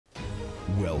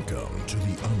Welcome to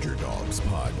the Underdogs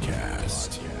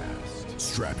podcast.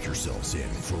 Strap yourselves in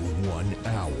for 1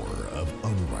 hour of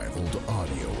unrivaled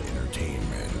audio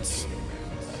entertainment.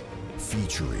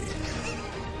 Featuring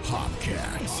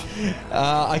HopCat.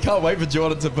 I can't wait for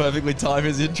Jordan to perfectly time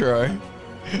his intro.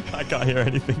 I can't hear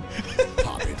anything.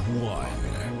 Pop It One.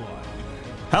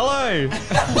 Hello!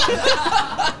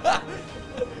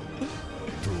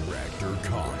 Director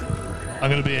Cogger. I'm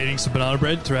going to be eating some banana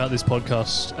bread throughout this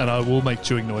podcast, and I will make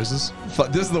chewing noises.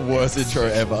 Fuck, this is the worst intro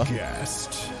ever.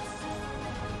 Guest.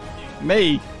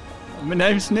 Me. My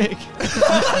name's Nick.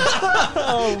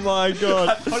 Oh my god.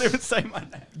 I thought he would say my name.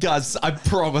 Guys, I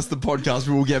promise the podcast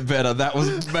will get better. That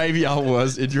was maybe our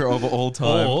worst intro of all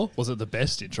time. Or was it the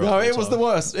best intro? No, of all it was time? the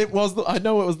worst. It was. I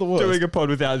know it was the worst. Doing a pod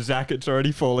without Zack, it's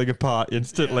already falling apart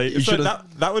instantly. You So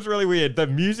should've- that was really weird. The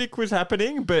music was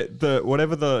happening, but the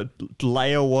whatever the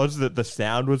layer was that the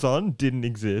sound was on didn't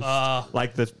exist.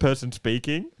 Like the person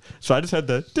speaking. So I just heard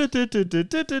the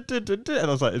and I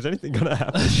was like, is anything gonna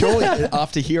happen? Surely,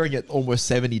 after hearing it almost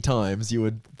 70 times, you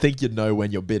would think you'd know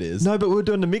when your bit is. No, but we were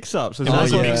doing the mix-up. So Oh,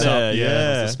 there's yeah. nothing Mix-up, there.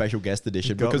 yeah. It's a special guest edition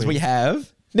You got because me. we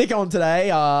have Nick on today,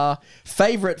 our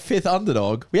favourite fifth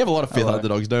underdog. We have a lot of fifth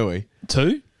underdogs, don't we?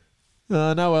 Two?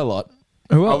 No, a lot.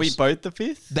 Who else? Are we both the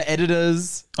fifth? The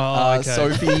editors, Oh, okay.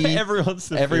 Sophie,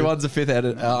 Everyone's everyone's a fifth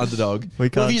underdog. We Well,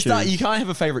 if can't you start, choose. you can't have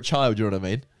a favourite child. You know what I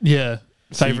mean? Yeah.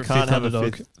 So you Favorite can't fifth have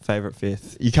underdog. a favorite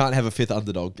fifth. You can't have a fifth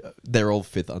underdog. They're all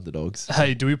fifth underdogs.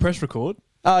 Hey, do we press record?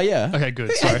 Oh yeah. Okay, good.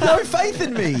 You Sorry. had no faith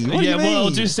in me. What do Yeah, you mean? well,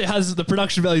 just it has the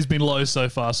production value's been low so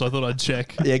far, so I thought I'd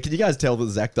check. Yeah, can you guys tell that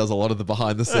Zack does a lot of the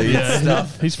behind the scenes Yeah,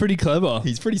 stuff? he's pretty clever.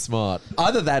 He's pretty smart.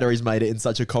 Either that or he's made it in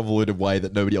such a convoluted way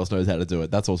that nobody else knows how to do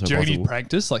it. That's also Do you reckon possible. he'd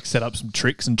practice, like set up some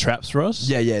tricks and traps for us?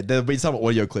 Yeah. There'll be some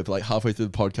audio clip like halfway through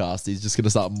the podcast. He's just going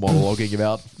to start monologuing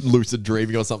about lucid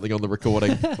dreaming or something on the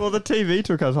recording. Well, the TV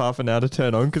took us half an hour to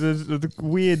turn on because there's the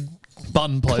weird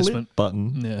Button placement. clip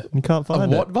button. Yeah. You can't A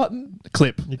find what it. button?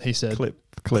 Clip, he said. Clip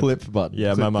button.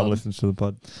 Yeah, Clip my mum button. listens to the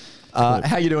pod.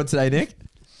 How you doing today, Nick?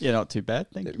 Yeah, not too bad.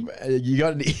 Thank you. You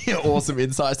got any awesome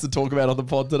insights to talk about on the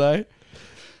pod today?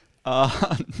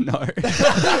 No.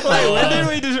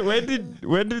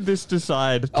 When did this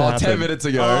decide to Oh, happen? 10 minutes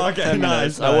ago. Oh, okay, 10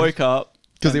 nice. minutes. I woke up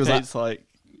 'Cause he and was Pete's like,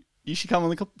 you should come on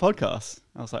the podcast.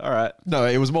 I was like, all right. No,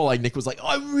 it was more like Nick was like,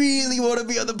 I really want to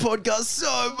be on the podcast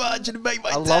so much and make my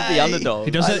I day. love the underdog.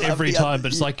 He does I that love every the time,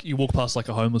 but it's like you walk past like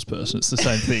a homeless person. It's the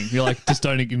same thing. You're like, just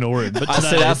don't ignore him. But I today,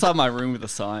 sit outside my room with a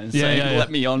sign saying, yeah. let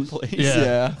me on, please.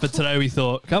 Yeah. But today we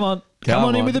thought, come on in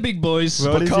on. with the big boys.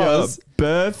 What is your Because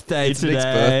birthday It's today? Nick's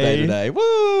birthday today.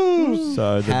 Woo!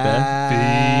 So the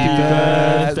Happy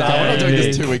best. birthday. We're not doing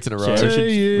this 2 weeks in a row. To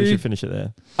We you. should finish it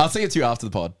there. I'll see it to you after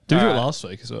the pod. Did we do it Alright. last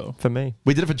week as well? For me.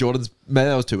 We did it for Jordan's. Man,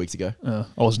 that was 2 weeks ago. I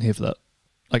wasn't here for that.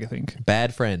 Like I think.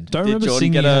 Bad friend. Don't Did remember Jordan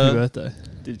singing get happy a- birthday.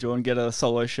 Did Jordan get a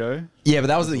solo show? Yeah, but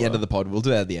that was at the end of the pod. We'll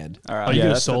do that at the end. All right. Oh, you do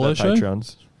a that's for solo the show?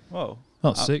 Patreons. Whoa.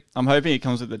 Oh, sick. I'm hoping it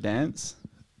comes with a dance.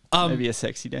 Maybe a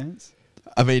sexy dance.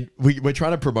 I mean, we're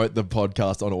trying to promote the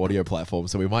podcast on audio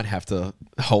platforms, so we might have to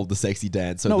hold the sexy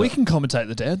dance. So No, the- we can commentate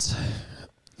the dance.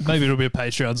 Maybe it'll be a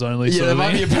Patreons only. Yeah, sort there of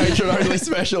might be thing. a Patreon only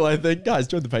special, I think. Guys,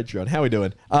 join the Patreon. How are we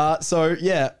doing? So,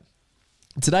 yeah.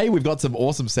 Today we've got some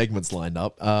awesome segments lined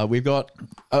up. We've got...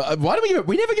 why don't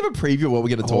we never give a preview of what we're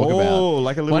going to talk about. Oh,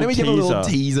 like a little Why don't we give a little teaser.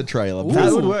 teaser trailer? That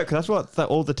Ooh. would work. 'Cause that's what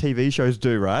all the TV shows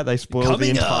do, right? They spoil Coming the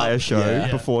entire up. show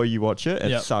Yeah. before you watch it.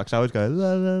 It Yep. sucks. I always go,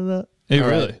 la, la, la. Yeah, All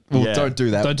right. really? Well, Yeah. don't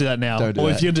do that. Don't do that now. Don't do or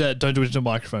that. if you do that, don't do it into a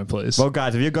microphone, please. Well,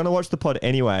 guys, if you're going to watch the pod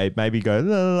anyway, maybe go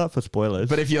la, la, la, for spoilers.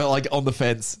 But if you're like on the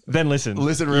fence, then listen.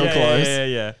 Listen real Yeah, close.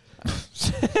 Yeah.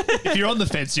 if you're on the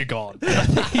fence, you're gone.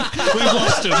 We've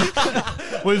lost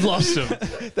him. We've lost him.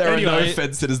 there are no Anyway,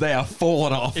 fence sitters. They are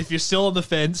falling off. If you're still on the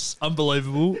fence,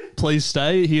 unbelievable. Please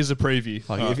stay. Here's a preview.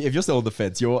 Fuck, if you're still on the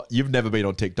fence, you've never been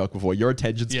on TikTok before. Your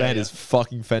attention span Yeah. is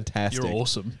fucking fantastic. You're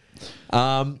awesome.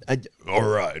 All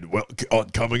Right, well,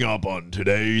 coming up on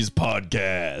today's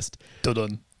podcast.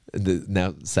 Dun-dun.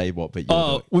 now say what, but you're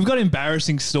Oh, we've got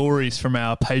embarrassing stories from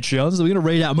our Patreons that we're going to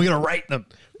read out and we're going to rate them.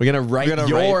 we're gonna rate gonna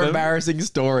your rate them. embarrassing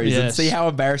stories and Yes. see how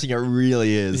embarrassing it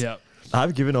really is. Yeah.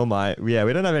 I've given all my... Yeah,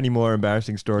 we don't have any more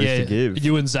embarrassing stories Yeah, to give.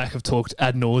 you and Zack have talked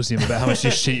ad nauseum about how much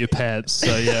you shit your pants.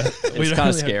 So, yeah. It's kind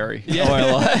of scary. Yeah. I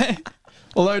won't lie.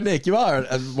 Although Nick, you are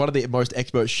one of the most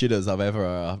expert shitters I've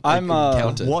ever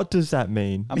encountered. What does that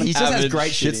mean? I'm an He just has avid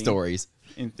great shit shitting stories.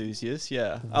 enthusiast.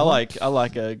 Yeah, I like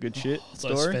a good shit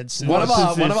Those story. fences. One of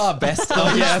our best.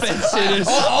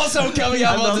 Also coming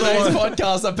up on today's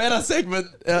podcast, a better segment.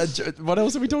 What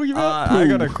else are we talking about? I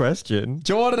got a question.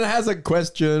 Jordan has a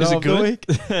question Is it of the good? week.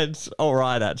 It's all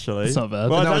right, actually. It's not bad.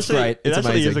 Well, No, it's it's actually, great. It It's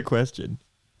actually is amazing. a question.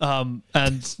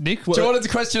 And Nick, Jordan's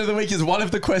question of the week is one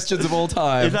of the questions of all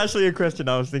time. It's actually a question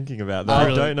I was thinking about that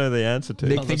I don't know the answer to.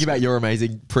 Nick, think about your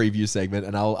amazing preview segment,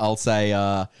 and I'll say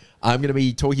I'm going to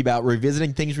be talking about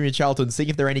revisiting things from your childhood and seeing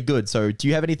if they're any good. So, do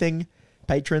you have anything,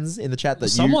 patrons, in the chat that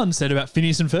someone said about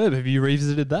Phineas and Ferb? Have you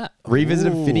revisited that?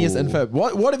 Revisited Phineas and Ferb.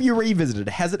 What have you revisited?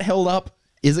 Has it held up?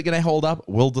 Is it going to hold up?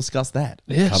 We'll discuss that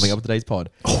coming up in today's pod.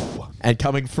 And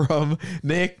coming from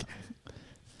Nick.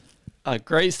 A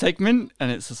great segment,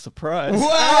 and it's a surprise.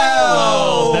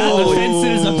 Wow! The fence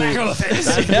is the back of the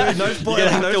fence. Yeah. No You're spoiling.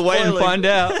 gonna have to wait and find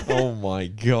out. Oh my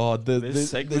god! This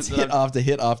segment that hit after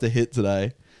hit after hit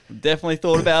today. Definitely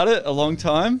thought about it a long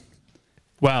time.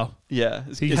 Wow. Yeah,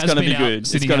 it's He going has to been be out good.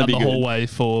 It's sitting going to out be the good. hallway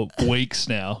for weeks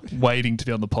now, waiting to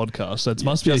be on the podcast. So it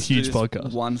must be a Just huge this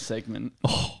podcast. One segment.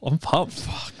 Oh, I'm pumped.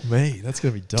 Fuck me, that's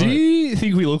gonna be dope. Do you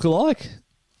think we look alike?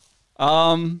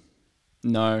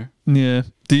 No. Yeah.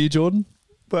 Do you, Jordan?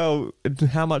 Well,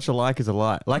 how much alike is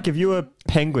alike? Like, if you were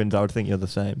penguins, I would think you're the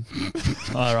same.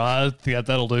 All right. I think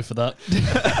that'll do for that.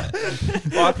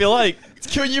 Well, I feel like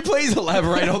Can you please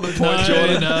elaborate on the point,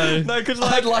 Jordan? No. No, because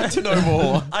I'd like to know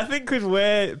more. I think because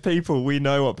we're people, we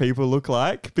know what people look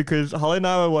like. Because Holly and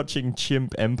I were watching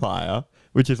Chimp Empire,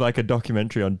 which is like a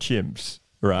documentary on chimps,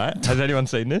 right? Has anyone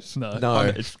seen this? No. No.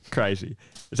 It's crazy.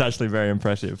 It's actually very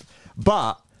impressive.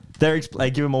 But they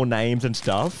give them all names and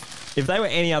stuff. If they were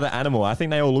any other animal, I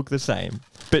think they all look the same.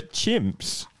 But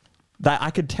chimps, that I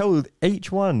could tell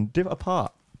each one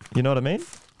apart. You know what I mean?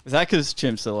 is that because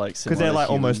chimps are like Because similar they're to like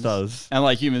almost humans? us. And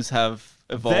like humans have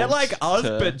evolved. They're like us,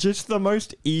 to- but just the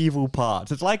most evil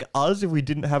parts. It's like us if we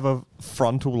didn't have a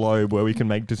frontal lobe where we can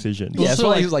make decisions. Yeah, it's Also, why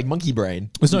like- he was like monkey brain.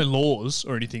 There's no laws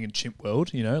or anything in chimp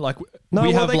world, you know? Like, No, we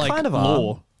well, have they like kind of are.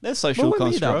 law. they're social Well,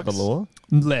 we made up constructs. the law.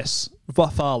 Less.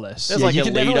 Far less. There's Yeah, like you a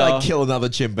can never leader. like kill another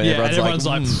chimp, and Yeah, and everyone's,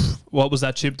 everyone's like, what was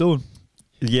that chimp doing?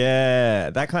 Yeah,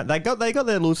 they got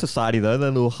their little society though, their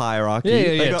little hierarchy. Yeah, yeah,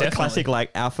 they yeah, got definitely. classic like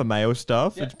alpha male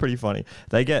stuff. It's pretty funny.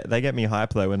 They get me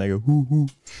hype though when they go hoo hoo.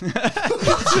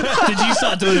 Did you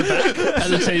start doing it back at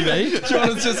the TV?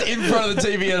 Jordan's just in front of the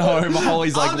TV at home.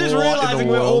 Holly's like, I'm just what in realizing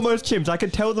the we're world? almost chimps. I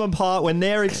can tell them apart when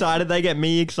they're excited. They get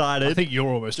me excited. I think you're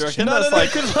almost Do you a reckon chimp. no, that's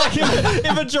like 'cause, like,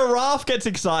 if a giraffe gets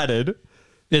excited,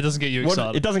 It doesn't get you what-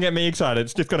 excited. it doesn't get me excited.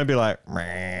 It's just gonna be like,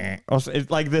 meh. It's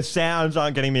like the sounds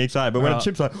aren't getting me excited. But when a Right.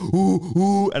 chimp's like, ooh,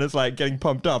 ooh, and it's like getting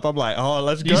pumped up, I'm like, oh,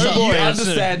 let's go, You start- You boys. Yeah,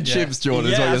 understand yeah. chimps,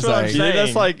 Jordan, Yeah, is what that's you're what I'm saying. Do you think saying.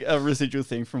 that's like a residual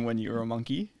thing from when you were a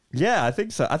monkey? Yeah, I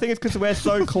think so. I think it's because we're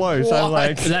so close. I'm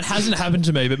like, That hasn't happened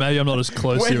to me, but maybe I'm not as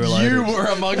closely When related. you were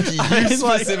a monkey, you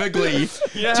specifically.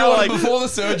 Yeah, Jordan, like- before the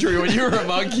surgery, when you were a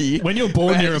monkey. When you're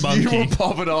born, man, you're a monkey. You were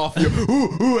popping off. You're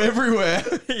ooh everywhere.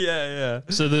 yeah.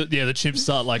 So the chimps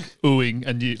start like oohing,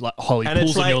 and you like Holly And it's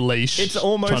pulls on like- your leash, it's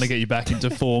almost- trying to get you back into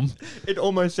form. It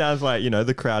almost sounds like,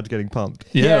 the crowd's getting pumped.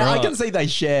 Yeah, right. I can see they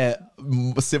share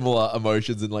similar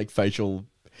emotions and like facial.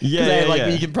 Yeah, They're, yeah, like yeah.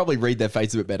 you can probably read their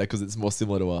face a bit better because it's more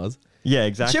similar to ours. Yeah,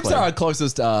 exactly. Chimps are our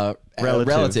closest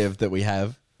relative that we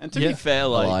have. And to Yeah. be fair,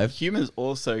 like Alive. humans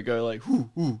also go like, whoo,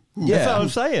 whoo, whoo. That's Yeah. what I'm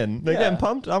saying. They're Yeah. getting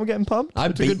pumped. I'm getting pumped. I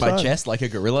It's a beat good my time. chest like a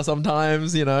gorilla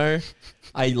sometimes, I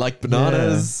like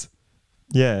bananas.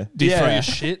 Yeah. Do you throw Yeah. your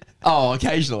shit? Oh,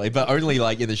 occasionally, but only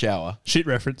like in the shower. Shit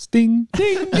reference. Ding,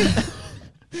 ding.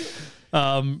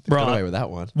 Got away Right. with that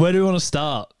one. Where do we want to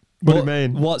start? What do you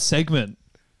mean? What segment?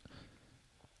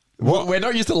 We're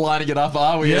not used to lining it up,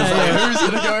 are we? Yeah, It's like, yeah. who's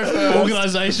going to go first?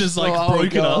 Organization's like Oh,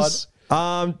 broken God. us.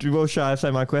 Well, shall I say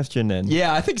my question then?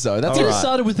 Yeah, I think so. That's All It right.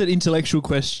 started with an intellectual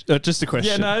question. Just a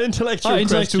question. Yeah, no, intellectual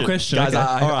intellectual question. Guys, Okay.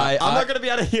 I- All right. I- I'm not going to be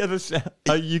able to hear this.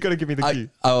 You got to give me the cue.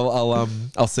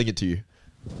 I'll sing it to you.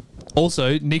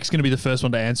 Also, Nick's going to be the first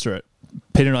one to answer it.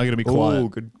 Peter and I are going to be quiet. Oh,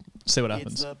 good. See what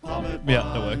happens.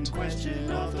 Yeah, it worked.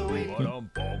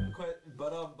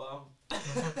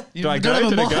 Do I go?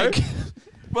 Did I go?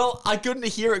 Well, I couldn't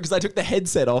hear it because I took the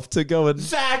headset off to go and.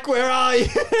 Zack, where are you?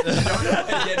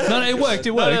 No, it worked.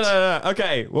 It worked. No.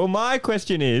 Okay. Well, my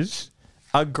question is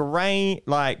a grain,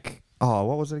 like,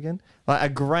 what was it again? Like a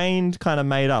grain kind of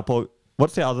made up, or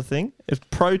what's the other thing? It's Talk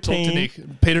protein. to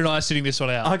Nick. Peter and I are sitting this one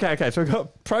out. Okay. So we've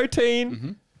got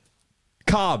protein,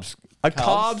 carbs.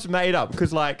 Carbs made up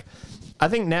because, like, I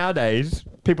think nowadays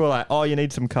people are like, oh, you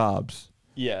need some carbs.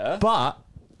 Yeah. But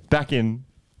back in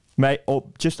or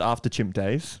just after chimp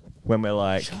days, when we're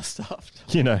like, Just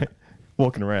after.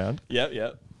 walking around,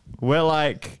 Yep. we're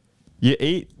like, you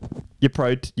eat you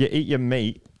eat your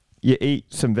meat, you eat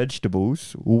some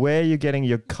vegetables. Where are you getting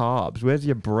your carbs? Where's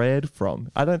your bread from?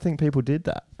 I don't think people did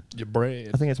that. Your bread.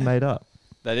 I think it's made up.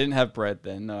 They didn't have bread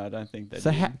then. No, I don't think they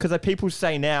So did. because people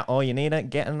say now, oh, you need to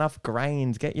get enough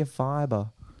grains, get your fiber.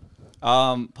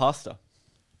 Pasta.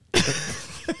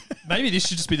 Maybe this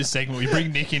should just be the segment we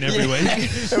bring Nick in every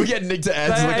week. And we get Nick to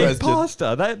answer the They ate question.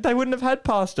 pasta. They wouldn't have had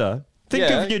pasta. Think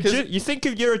Yeah, of your 'cause- you think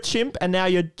of you're a chimp and now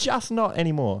you're just not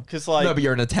anymore. Because like No, but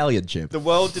you're an Italian chimp. the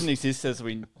world didn't exist as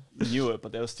we knew it,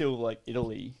 but there was still like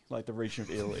Italy, like the region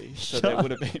of Italy. So there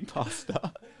would have been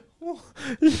pasta.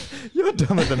 You're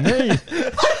dumber than me.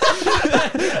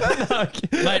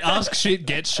 Mate, ask shit,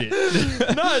 get shit.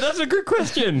 No, that's a good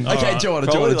question. Okay, Jordan,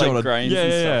 Probably Jordan, like Jordan. grains Yeah,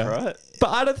 and yeah, stuff, yeah. right? But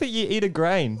I don't think you eat a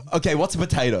grain, Okay, what's a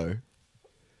potato?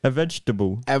 a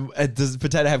vegetable. And does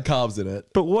potato have carbs in it?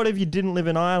 But what if you didn't live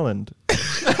in Ireland?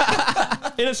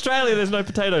 In Australia, there's no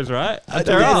potatoes, right?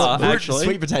 There are, Root- actually.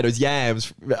 Sweet potatoes,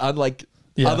 yams, unlike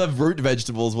other root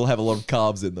vegetables, will have a lot of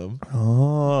carbs in them.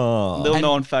 Oh. Little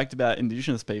known fact about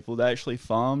Indigenous people: they actually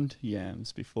farmed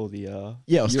yams before the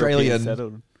Australian- Europeans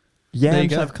settled. Yams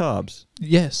go. have carbs.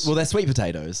 Yes. Well, they're sweet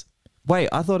potatoes. Wait,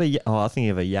 I thought I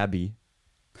think of a yabby.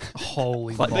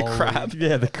 Holy Like the moly. crab.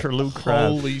 Yeah, the little crab.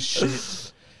 Holy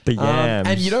shit. The yams.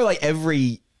 And you know, like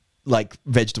every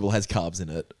vegetable has carbs in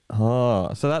it.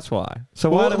 Oh, so that's why. So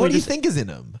why Well, don't what we do you just think is in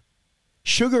them?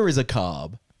 Sugar is a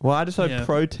carb. Well, I just heard Yeah.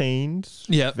 proteins,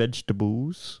 Yeah.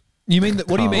 vegetables. You mean that?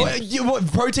 What do you mean? What,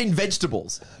 protein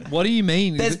vegetables. What do you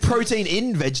mean? There's protein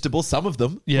in vegetables, some of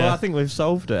them. yeah, Well, I think we've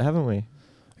solved it, haven't we? I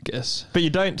guess. But you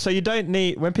don't. So you don't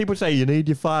need. When people say you need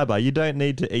your fiber, you don't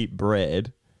need to eat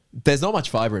bread. There's not much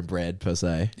fiber in bread per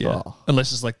se. Yeah, Oh.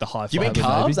 unless it's like the high. Do you mean fiber,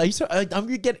 carbs? maybe. Are you so,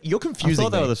 you're I confusing thought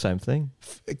they were me. the same thing.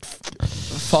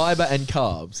 Fiber and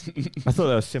carbs. I thought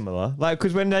they were similar. Like,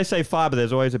 because when they say fiber,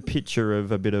 there's always a picture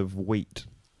of a bit of wheat.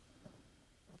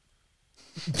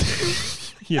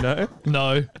 You know,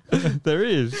 No, there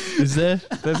is. is there?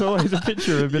 There's always a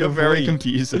picture of a bit You're of very wheat.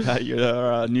 confused about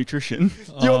your nutrition.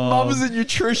 Your mum's a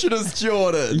nutritionist,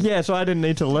 Jordan. Yeah, so I didn't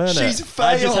need to learn She's it.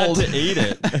 I just had failed. to eat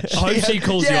it. I hope she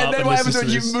calls you yeah, up and then and what happens listens when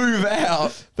to you this. move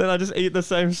out? Then I just eat the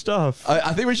same stuff.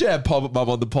 I think we should have Pop Mum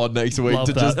on the pod next week Love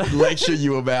to that. just lecture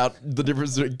you about the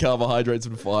difference between carbohydrates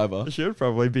and fiber. She would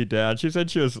probably be down. She said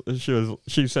she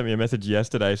sent me a message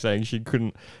yesterday saying she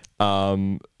couldn't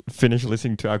finish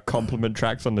listening to our compliment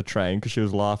tracks on the train because she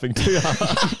was laughing too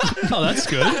hard. Oh, that's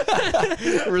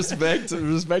good. respect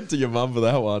to your mum for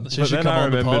that one. She But should then come I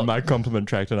on the remembered pod. my compliment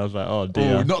track and I was like, oh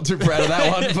dear. Oh, not too proud of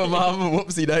that one for mum.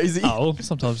 Whoopsie daisy. Oh,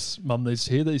 sometimes mum needs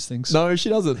to hear these things. No, she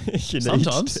doesn't. She needs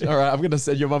Sometimes. to. All right, I'm going to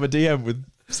send your mum a DM with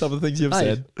some of the things you've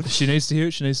Hey, said. she needs to hear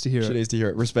it. She needs to hear She it. needs to hear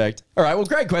it. Respect. All right, well,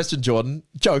 great question, Jordan.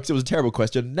 Jokes, it was a terrible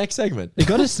question. Next segment. It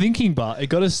got us thinking, but it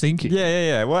got us thinking.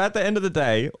 Yeah. Well, at the end of the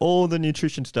day, all the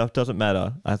nutrition stuff doesn't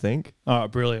matter, I think. All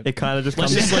right, brilliant. It kind of just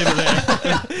Let's comes just leave it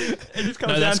there. It just comes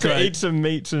No, down that's to great. eat some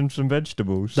meats and some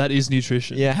vegetables. That is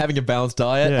nutrition. Yeah, having a balanced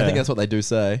diet. I Yeah. think that's what they do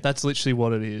say. That's literally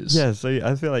what it is. Yeah, so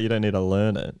I feel like you don't need to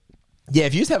learn it. Yeah,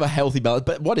 if you just have a healthy balance.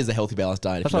 But what is a healthy balanced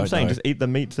diet? That's if you what I'm don't saying. know? Just eat the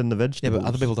meats and the Yeah, vegetables. but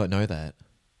other people don't know that.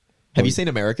 Have you seen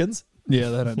Americans? Yeah,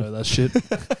 they don't know that shit. They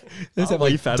just have Are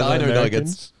you like fatter than dino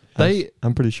Americans? nuggets.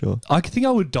 I'm pretty sure. I think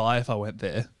I would die if I went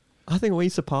there. I think we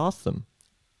surpassed them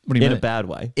What do you in mean? a bad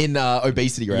way. In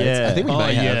obesity rates. Yeah. I think we Oh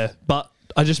may have. yeah, but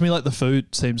I just mean like the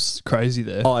food seems crazy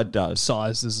there. Oh, it does.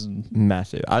 Sizes and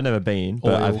Massive. I've never been,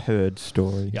 but Oil. I've heard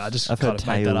stories. yeah, I just I've kind heard of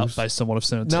made that up tales. based on what I've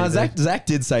seen on No, TV. Zach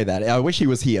did say that. I wish he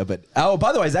was here, but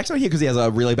by the way, Zach's not here because he has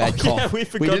a really bad Oh, yeah, cough. we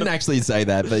forgot didn't to- actually say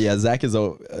that, but yeah, Zach is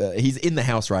he's in the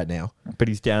house right now. But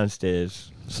he's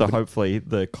downstairs, so hopefully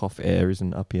the cough air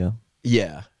isn't up here.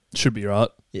 Yeah, Should be right.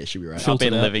 yeah, should be right. I've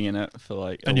Filtered been out. living in it for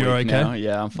like And a you're week okay? now.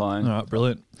 Yeah, I'm fine. All right,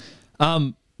 brilliant.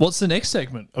 What's the next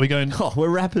segment? Are we going? Oh, we're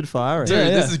rapid firing. Dude, Yeah,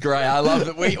 yeah. this is great. I love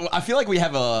it. I feel like we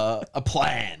have a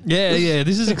plan. Yeah.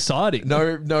 This is exciting.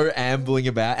 No ambling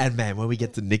about. And man, when we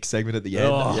get to Nick's segment at the end,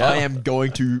 Oh. I am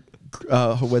going to.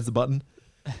 Where's the button?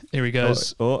 Here he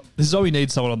goes. Oh, This is why we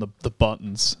need someone on the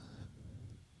buttons.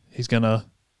 He's gonna.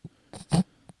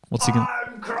 What's he gonna?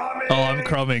 I'm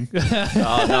crumbing.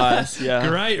 Oh, nice. Yeah.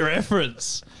 Great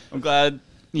reference. I'm glad.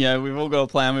 Yeah, we've all got a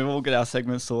plan. We've all got our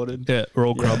segments sorted. Yeah, we're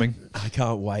all crumbing. I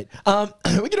can't wait.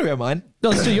 We can do our mine. No,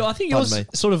 let's do your, I think Pardon yours me.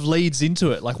 sort of leads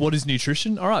into it. Like, what is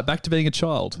nutrition? All right, back to being a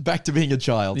child. Back to being a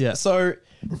child. Yeah. So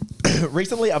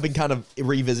recently I've been kind of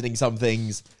revisiting some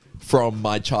things from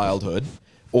my childhood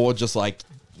or just like,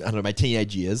 I don't know, my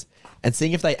teenage years and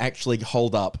seeing if they actually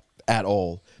hold up at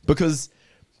all. Because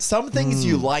some things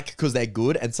you like because they're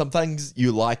good and some things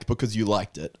you like because you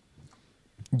liked it.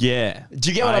 yeah. Do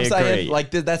you get what I I'm saying? agree.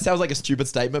 Like that sounds like a stupid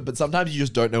statement, but sometimes you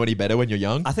just don't know any better when you're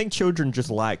young. I think children just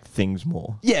like things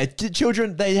more. Yeah,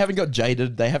 children, they haven't got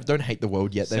jaded. They don't hate the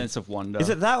world yet. Sense of wonder. Is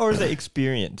it that or is it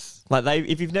experience? Like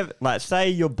if you've never, like say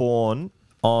you're born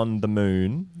on the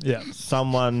moon, Yeah.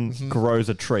 someone grows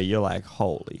a tree. You're like,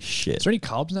 holy shit. Is there any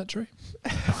carbs in that tree?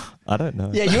 I don't know.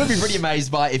 Yeah, you would be pretty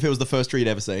amazed by if it was the first tree you'd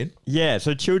ever seen. Yeah,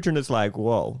 so children, it's like,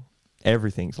 whoa,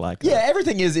 everything's like that. Yeah,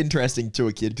 everything is interesting to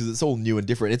a kid because it's all new and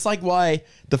different. It's like why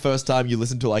the first time you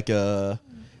listen to like a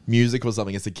music or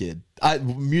something as a kid.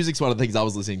 Music's one of the things I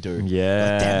was listening to.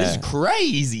 Yeah. Like, damn, this is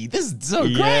crazy. This is so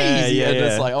Yeah, crazy. yeah, and yeah.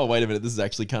 it's like, oh, wait a minute, this is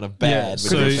actually kind of bad. So-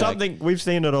 But Because it's if like- something, we've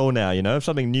seen it all now, you know? If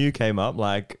something new came up,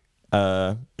 like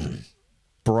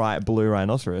bright blue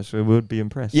rhinoceros, we would be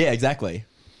impressed. yeah, exactly.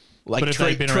 Like But if Tree,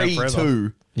 they've been around Tree forever.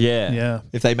 2. Yeah. Yeah.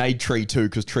 If they made Tree 2,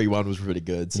 because Tree 1 was really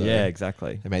good. So Yeah,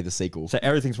 exactly. they made the sequel. So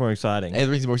everything's more exciting.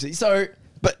 Everything's more so,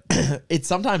 but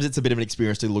sometimes it's a bit of an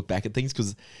experience to look back at things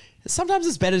because sometimes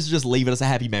it's better to just leave it as a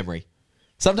happy memory.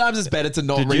 Sometimes it's better to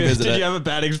not revisit did it. you have a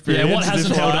bad experience? Yeah, what Is this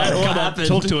hasn't held why? up? What Come on, happened?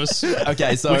 talk to us.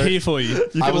 Okay, so We're here for you.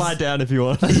 You I can was- lie down if you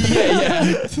want. yeah.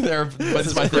 This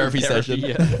is my therapy session.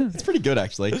 yeah. It's pretty good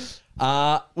actually.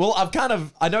 Well,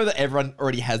 I know that everyone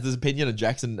already has this opinion, and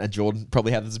Jackson and Jordan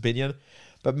probably have this opinion,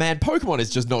 but man, Pokemon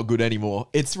is just not good anymore.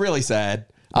 It's really sad.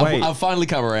 Wait. I've finally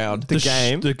come around. The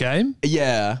game? The game?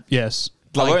 Yeah. Yes.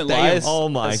 I won't they lie. have- As, Oh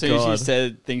my as soon as you God.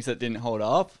 said things that didn't hold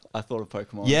up, I thought of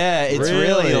Pokemon. Yeah, it's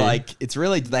really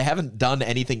Really? they haven't done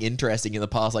anything interesting in the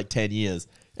past like 10 years.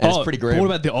 And it's pretty but grim. what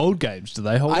about the old games? Do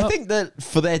they hold I up? think that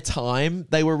for their time,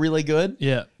 they were really good.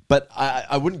 Yeah. But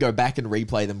I wouldn't go back and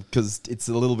replay them because it's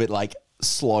a little bit like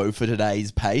slow for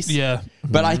today's pace. Yeah.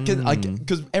 But I can,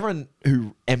 because everyone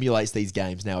who emulates these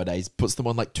games nowadays puts them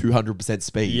on like 200%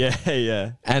 speed. Yeah,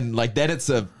 yeah. And like then it's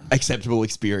a acceptable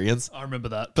experience. I remember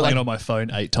that. But Playing like- on my phone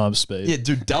 8 times speed. Yeah,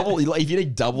 dude, if you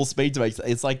need double speed to make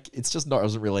it's like, it's just not,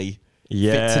 doesn't really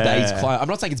Yeah. fit today's climate. I'm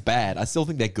not saying it's bad. I still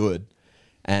think they're good.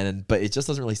 But it just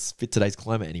doesn't really fit today's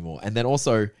climate anymore. And then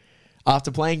also,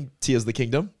 after playing Tears of the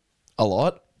Kingdom a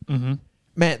lot,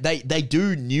 man, they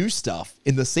do new stuff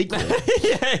in the sequel.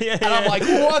 yeah. And I'm like,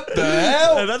 what the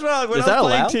hell? And that's why when Is I that was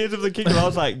playing allowed? Tears of the Kingdom, I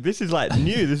was like, this is like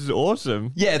new. This is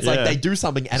awesome. Yeah, it's like they do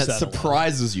something and it Sad one.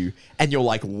 surprises you. And you're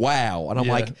like, wow. And I'm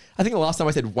Yeah. like, I think the last time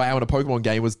I said wow in a Pokemon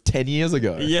game was 10 years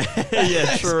ago. Yeah,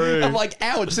 yeah, true. I'm like,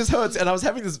 ouch, this hurts. And I was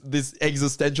having this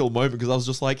existential moment because I was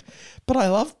just like, but I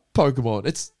love Pokemon.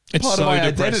 It's part so of my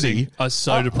depressing. identity. It's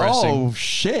so depressing. Oh,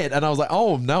 shit. And I was like,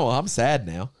 oh, no, I'm sad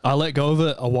now. I let go of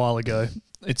it a while ago.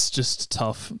 It's just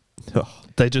tough.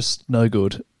 They're just no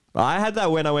good. I had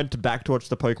that when I went back to watch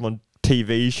the Pokemon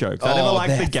TV show. 'Cause I never Oh, liked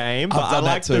the that's- game, I've but I done that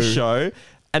liked the too. show.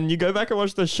 And you go back and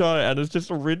watch the show, and it's just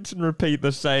a rinse and repeat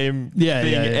the same Yeah,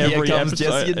 thing yeah, yeah. every Here comes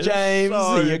episode. Jesse and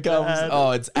James. Here comes.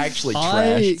 Oh, it's actually trash. I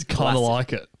It's kind of classic.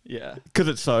 like it. Yeah. Because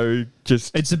it's so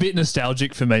just... It's a bit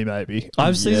nostalgic for me, maybe. I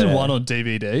have season Yeah. 1 on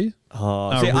DVD. Oh,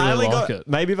 I really only like got, it.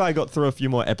 maybe if I got through a few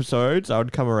more episodes, I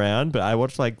would come around, but I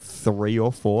watched like 3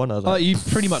 or 4, and I was Oh, like, you've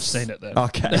pretty much seen it then.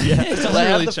 okay, yeah. It doesn't So they really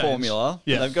have the change. formula.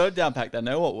 Yeah. They've got it down packed. They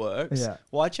know what works. Yeah.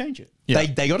 Why change it? Yeah.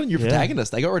 They got a new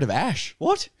protagonist. They got rid of Ash.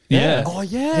 What? Yeah. Oh,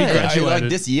 He yeah. graduated. Like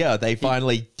this year, they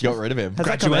finally got rid of him. Has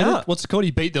that come Graduated? out? What's it called?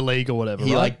 He beat the league or whatever,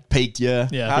 He right? like peaked, yeah.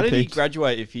 yeah. How did he picked-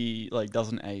 graduate if he like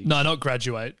doesn't age? No, not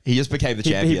graduate. He just became the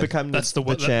He champion. became That's the,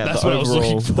 champ. That's the what I was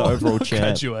looking overall- for. The overall Not champ.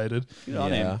 graduated. Good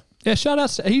on yeah. him. Yeah, shout out.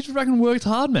 He's fucking worked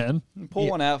hard, man. Pour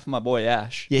one out for my boy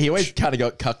Ash. Yeah, he always kind of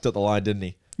got cucked at the line, didn't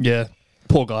he? Yeah,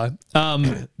 poor guy.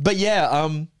 But yeah,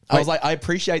 I was like, I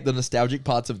appreciate the nostalgic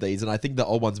parts of these, and I think the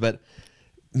old ones, but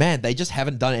man, they just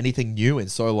haven't done anything new in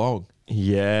so long.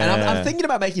 Yeah. And I'm thinking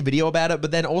about making a video about it,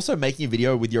 but then also making a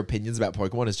video with your opinions about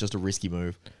Pokemon is just a risky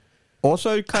move.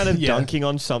 Also kind of Yeah. dunking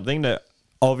on something that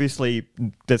obviously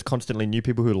there's constantly new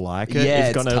people who like it. Yeah, it's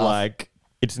it's gonna tough. like,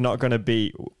 it's not gonna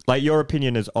be, like, your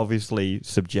opinion is obviously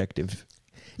subjective.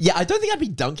 Yeah, I don't think I'd be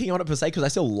dunking on it per se because I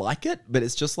still like it, but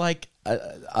it's just like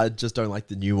I just don't like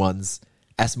the new ones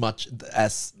as much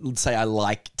as, let's say, I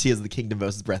like Tears of the Kingdom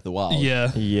versus Breath of the Wild.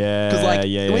 Yeah. Yeah. Because like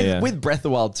yeah. with Breath of the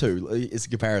Wild 2, it's a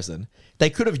comparison.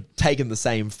 They could have taken the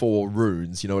same 4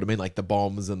 runes, you know what I mean? Like the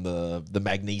bombs and the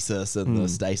magnesis and the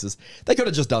stasis. They could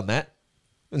have just done that.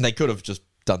 And they could have just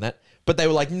done that. But they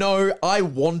were like, no, I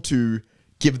want to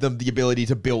give them the ability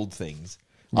to build things.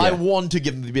 I Yeah. want to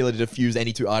give them the ability to fuse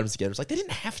any 2 items together. It's like they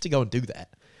didn't have to go and do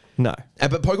that. No.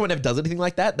 But Pokemon never does anything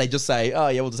like that. They just say, oh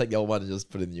yeah, we'll just take the old one and just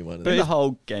put in the new one. But the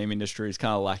whole game industry is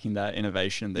kind of lacking that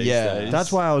innovation these Yeah. days.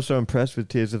 That's why I was so impressed with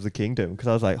Tears of the Kingdom, because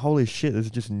I was like, holy shit, this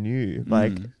is just new.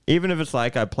 Like, even if it's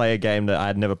like I play a game that I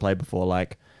had never played before,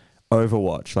 like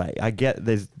Overwatch, like I get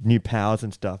there's new powers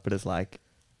and stuff, but it's like,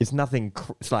 it's nothing,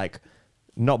 it's like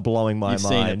not blowing my You've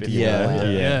seen it mind. before.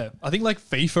 Yeah. I think like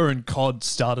FIFA and COD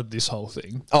started this whole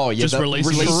thing. Oh yeah, just the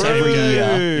releasing release the every same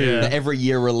year. game. Yeah. The every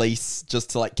year release just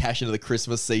to like cash into the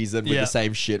Christmas season with Yeah. the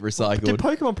same shit Did recycled.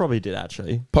 Pokemon probably did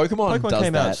actually? Pokemon does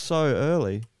came that. out so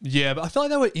early. Yeah, but I feel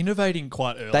like they were innovating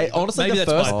quite early. They but honestly, maybe the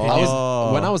that's first my I opinion.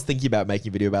 was, when I was thinking about making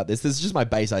a video about this is just my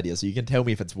base idea, so you can tell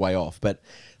me if it's way off. But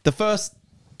the first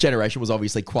generation was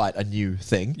obviously quite a new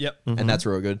thing. Yep. And that's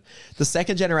real good. The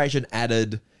second generation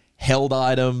added held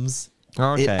items.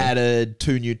 Okay. It added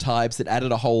 2 new types. It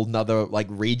added a whole nother like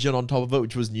region on top of it,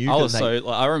 which was new. I 'cause was they-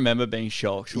 I remember being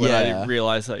shocked when Yeah. I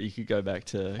realized that you could go back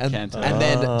to and, Kanto. and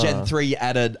then Gen 3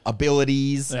 added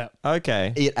abilities. Yeah.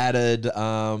 Okay. It added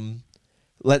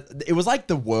it was like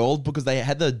the world, because they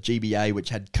had the GBA, which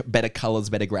had better colors,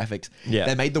 better graphics. Yeah.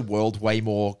 They made the world way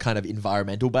more kind of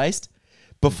environmental based.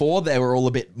 Before, they were all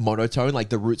a bit monotone, like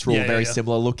the routes were all Yeah, very yeah.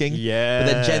 similar looking. Yeah.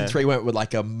 But then Gen 3 went with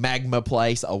like a magma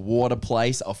place, a water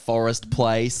place, a forest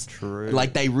place. True.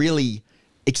 Like they really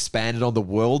expanded on the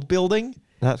world building.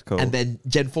 That's cool. And then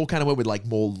Gen 4 kind of went with like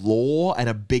more lore and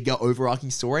a bigger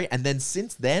overarching story. And then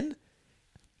since then,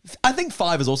 I think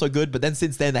 5 is also good, but then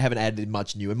since then they haven't added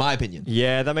much new, in my opinion.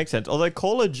 Yeah, that makes sense. Although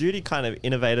Call of Duty kind of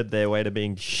innovated their way to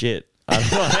being shit.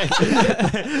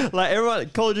 Like everyone,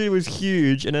 Call of Duty was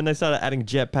huge, and then they started adding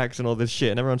jetpacks and all this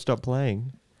shit, and everyone stopped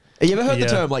playing. Have you ever heard the Yeah.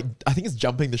 term, like, I think it's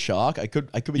jumping the shark? I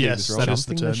could be getting Yes, this wrong. that is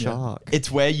the Jumping term, yeah. shark.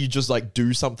 It's where you just like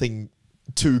do something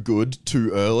too good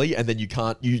too early, and then you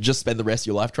just spend the rest of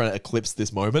your life trying to eclipse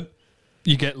this moment.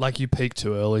 You get like you peak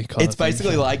too early. Kind It's of thing.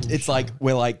 basically like, it's like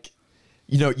we're like,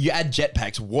 you add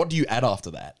jetpacks. What do you add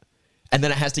after that? And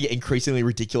then it has to get increasingly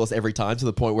ridiculous every time, to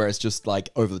the point where it's just like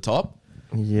over the top.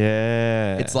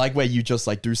 Yeah. It's like where you just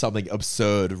like do something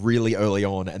absurd really early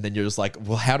on, and then you're just like,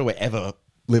 well, how do I ever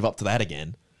live up to that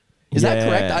again? Is that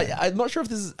correct? I'm not sure if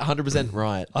this is 100%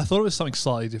 right. I thought it was something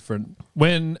slightly different.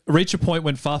 When reach a point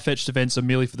when far-fetched events are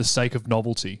merely for the sake of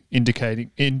novelty,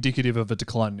 indicative of a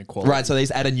decline in quality. Right, so they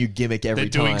just add a new gimmick every They're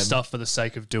time. doing stuff for the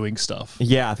sake of doing stuff.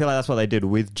 Yeah, I feel like that's what they did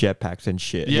with jetpacks and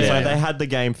shit. Yeah. It's like Yeah. they had the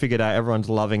game figured out, everyone's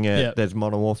loving it. Yeah. There's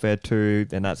Modern Warfare 2,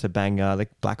 and that's a banger. The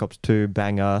Black Ops 2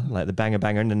 banger, like the banger,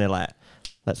 and then they're like,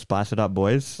 let's spice it up,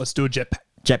 boys. Let's do a jetpack.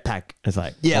 Jetpack. It's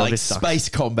like, Yeah, oh, like this sucks. space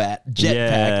combat, jetpack.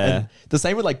 Yeah. And the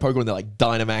same with like Pokemon, they're like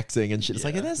Dynamaxing and shit. It's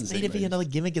like, it doesn't need to be Z-moves. another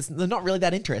gimmick. They're not really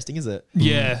that interesting, is it?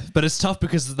 Yeah, but it's tough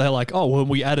because they're like, oh, well,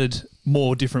 we added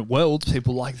more different worlds.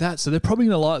 People like that, so they're probably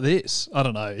gonna like this. I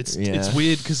don't know. It's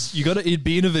weird because you got to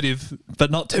be innovative,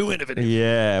 but not too innovative.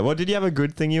 Yeah. Well, did you have a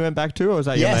good thing you went back to, or was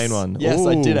that your main one? Yes,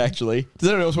 I did Ooh. actually. Does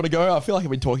anyone else want to go? I feel like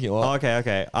I've been talking a lot.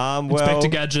 Okay. Well, Inspector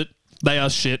Gadget, they are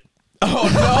shit. Oh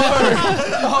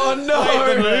no! Oh no!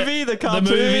 Wait, the movie, the cartoon, The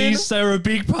movies, they were a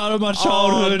big part of my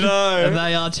childhood, no. and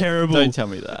they are terrible. Don't tell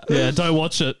me that. Yeah, don't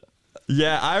watch it.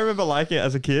 Yeah, I remember liking it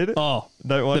as a kid. Oh,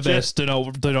 Don't watch the best. Do not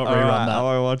it. rerun Alright, that. I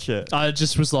won't watch it. I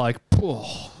just was like,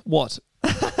 oh, what?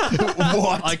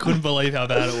 What? I couldn't believe how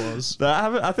bad it was.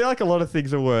 I feel like a lot of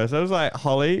things are worse. I was like,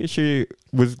 Holly, she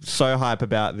was so hype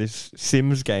about this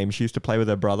Sims game she used to play with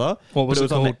her brother. What was But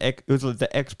it on called? it was the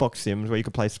Xbox Sims where you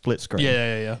could play split screen.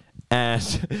 Yeah.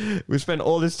 And we spent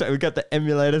all this time, we got the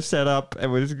emulator set up and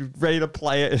we're just ready to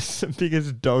play it. It's the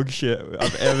biggest dog shit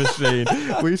I've ever seen.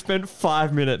 We spent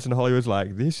 5 minutes and Holly was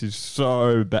like, this is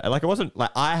so bad. Like, it wasn't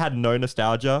like, I had no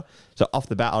nostalgia. So off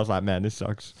the bat, I was like, man, this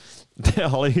sucks.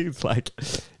 Holly's like,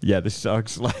 yeah, this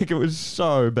sucks. Like, it was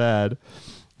so bad.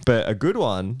 But a good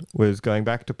one was going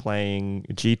back to playing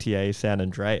GTA San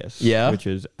Andreas. Yeah. Which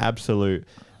is absolute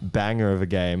banger of a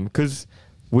game. Because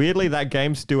weirdly, that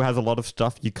game still has a lot of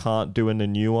stuff you can't do in the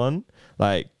new one.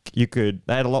 Like, they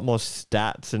had a lot more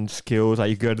stats and skills. Like,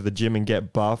 you could go to the gym and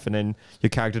get buff, and then your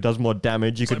character does more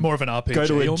damage. You It's could like more of an RPG. go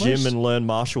to a almost. gym and learn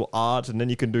martial arts, and then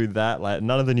you can do that. Like,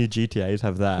 none of the new GTAs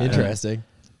have that. Interesting.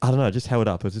 I don't know, it just held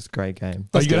up. It was just a great game.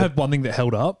 Oh, you gotta have one thing that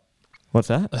held up. What's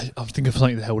that? I'm thinking of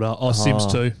something that held up. Oh,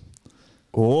 Sims 2.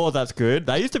 Oh, that's good.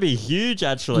 They used to be huge,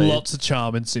 actually. Lots of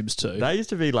charm in Sims 2. They used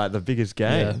to be like the biggest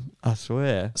game. Yeah. I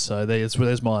swear. So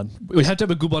there's mine. We had to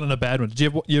have a good one and a bad one. Did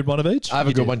you have one of each? I have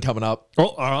a good one coming up. Oh,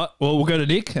 all right. Well, we'll go to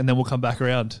Nick and then we'll come back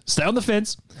around. Stay on the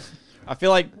fence. I feel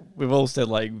like we've all said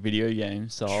like video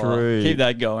games, so I'll True. keep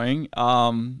that going.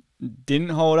 Didn't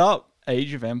hold up.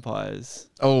 Age of Empires.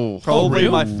 Oh, Probably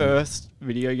really? my first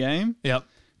video game. Yep.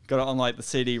 Got it on like the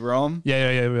CD-ROM.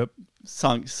 Yeah.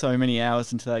 Sunk so many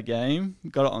hours into that game.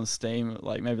 Got it on Steam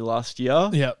like maybe last year.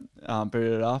 Yep.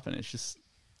 Booted it up and it's just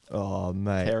Oh,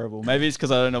 mate. terrible. Maybe it's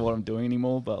because I don't know what I'm doing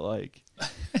anymore, but like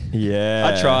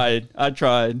Yeah. I tried. I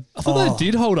thought that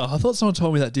did hold up. I thought someone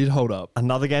told me that did hold up.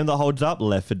 Another game that holds up,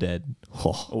 Left 4 Dead.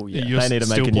 Oh, Oh yeah. You're they need to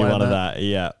make still a new playing one of that.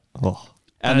 Yeah. Oh.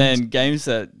 And then games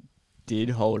that did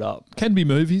hold up. Can be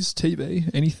movies, TV,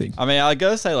 anything. I mean, I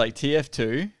gotta say, like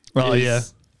TF2. Oh, is, yeah.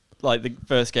 Like the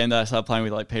first game that I started playing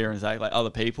with like Peter and Zack, like other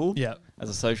people. Yeah. As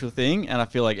a social thing, and I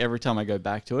feel like every time I go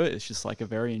back to it, it's just like a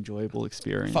very enjoyable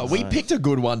experience. But we picked a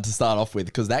good one to start off with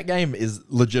because that game is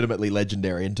legitimately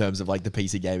legendary in terms of like the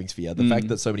PC gaming sphere. The fact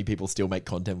that so many people still make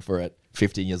content for it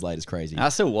 15 years later is crazy. I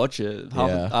still watch it.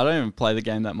 Yeah. I don't even play the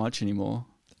game that much anymore.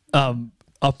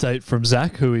 Update from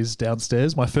Zack, who is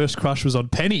downstairs. My first crush was on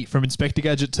Penny from Inspector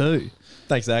Gadget 2.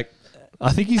 Thanks, Zach.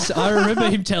 I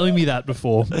remember him telling me that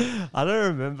before. I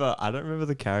don't remember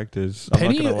the characters.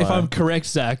 Penny, if I'm correct,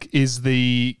 Zach, is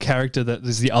the character that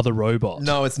is the other robot.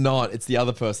 No, it's not. It's the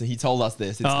other person. He told us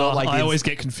this. It's not like I always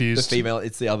get confused. The female,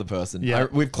 it's the other person. Yeah.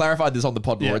 We've clarified this on the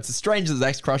pod before. Yeah. It's strange that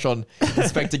Zach's crush on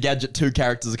Inspector Gadget 2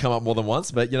 characters have come up more than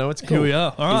once, but you know, it's cool. Here we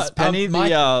are. All right. Is Penny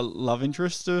the love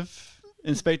interest of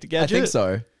Inspector I Gadget? think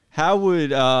so. How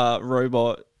would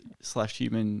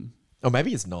robot/human Or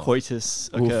maybe it's not. coitus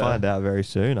occur? We'll find out very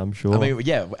soon, I'm sure. I mean,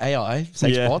 yeah, AI,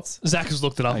 sex Yeah. bots. Zach has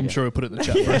looked it up. I'm sure he'll put it in the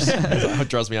chat for us.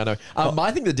 Trust me, I know.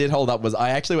 My thing that did hold up was I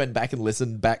actually went back and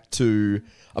listened back to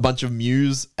a bunch of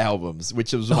Muse albums,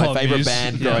 which was my favorite Muse.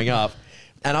 band Yeah. growing up.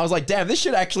 And I was like, damn, this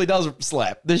shit actually does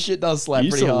slap. This shit does slap You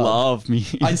used pretty to hard. love me.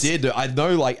 I did. I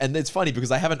know, like, and it's funny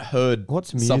because I haven't heard What's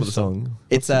some of Muse the song?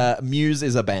 It's Muse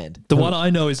is a band. The one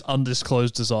I know is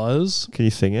Undisclosed Desires. Can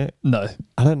you sing it? No.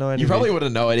 I don't know any. You probably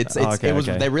wouldn't know it. It was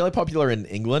okay. they're really popular in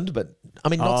England, but I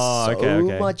mean not so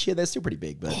okay. much here. They're still pretty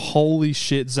big, but Holy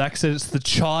shit. Zach said it's the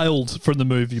child from the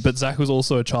movie, but Zach was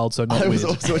also a child, so not I weird. was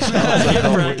also a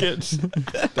child. Brackets.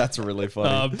 That's really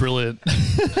funny. Brilliant.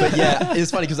 But yeah, it's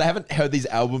funny because I haven't heard these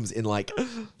albums in like,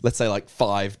 let's say like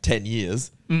 5-10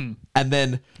 years. And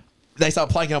then they start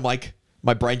playing and I'm like,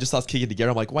 my brain just starts kicking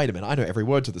together. I'm like, wait a minute, I know every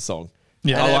word to the song.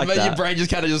 Yeah, And I then like your that. brain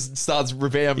just kind of just starts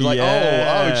repeating. I'm like,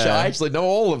 Yeah. shit, I actually know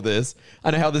all of this.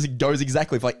 I know how this goes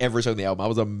exactly for like every song on the album. I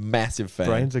was a massive fan.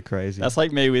 Brains are crazy. That's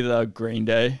like me with Green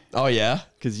Day. Oh yeah,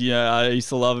 Because, I used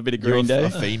to love a bit of you're Green Day.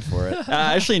 a fiend for it.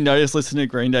 I actually noticed listening to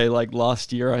Green Day like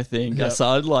last year, I think. I Yep.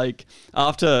 started like,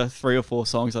 after 3 or 4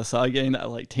 songs, I started getting that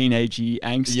like teenagey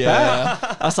angst Yeah.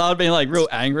 back. I started being like real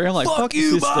angry. I'm like, fuck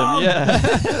you, the system. Mom.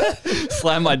 Yeah.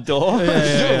 Slam my door.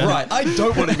 You're right. I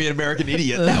don't want to be an American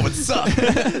idiot. That would suck.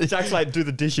 Jack's like, do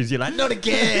the dishes. You're like, not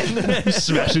again.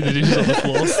 Smashing the dishes on the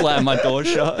floor. Slam my door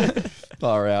shut.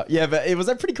 Far out. Yeah, but it was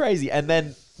pretty crazy. And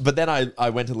then, I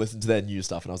went to listen to their new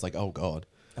stuff and I was like, oh God.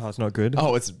 Oh, it's not good.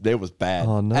 Oh, it was bad.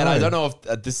 Oh, no. And I don't know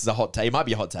if this is a hot take. It might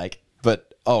be a hot take,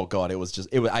 but oh God,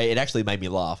 it actually made me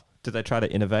laugh. Did they try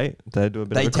to innovate? Did they do a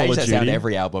bit They of a Call changed of their sound Duty?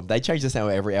 every album. They changed the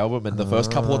sound every album, and the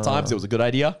first couple of times it was a good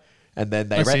idea. And then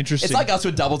they That's ran. interesting. It's like us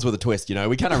with doubles with a twist, you know.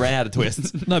 We kind of ran out of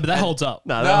twists. No, but that holds up.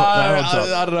 No, No, that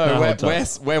holds up. I don't know. That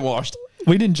holds up. We're washed.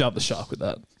 We didn't jump the shark with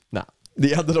that. Nah.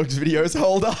 The Underdogs videos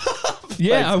hold up.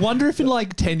 Yeah, I wonder if in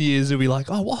like 10 years it'll be like,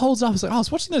 oh, what holds up? It's like, I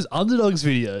was watching those Underdogs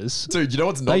videos. Dude, you know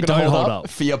what's not They going to don't hold hold up? up.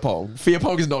 Fear Pong. Fear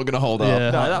Pong is not going to hold Yeah.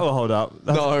 up. No, that will hold up.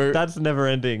 No. That's never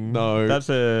ending. No. That's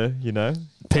No,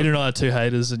 Peter and I are 2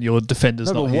 haters, and your defender's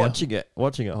but not here.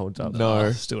 watching it holds up. No.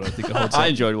 I still don't think it holds I up.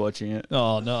 enjoyed watching it.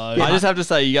 Oh, no. I just have to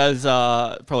say, you guys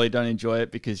probably don't enjoy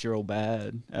it because you're all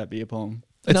bad at beer pong.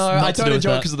 It's No, not I to don't do with enjoy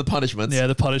it that. because of the punishments. Yeah,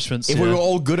 the punishments. If yeah. we were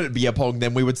all good at beer pong,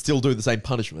 then we would still do the same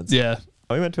punishments. Yeah.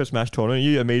 We went to a Smash tournament.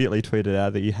 You immediately tweeted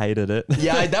out that you hated it.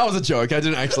 Yeah, that was a joke. I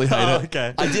didn't actually hate Oh, it.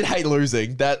 okay. I did hate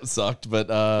losing. That sucked, but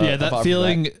Yeah, that apart from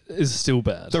feeling that- is still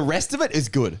bad. the rest of it is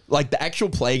good. Like the actual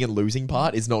playing and losing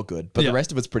part is not good, but Yeah. the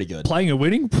rest of it's pretty good. Playing and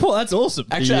winning? Well, that's awesome.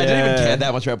 Actually, I don't even Yeah. care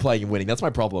that much about playing and winning. That's my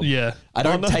problem. Yeah. I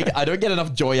don't get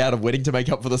enough joy out of winning to make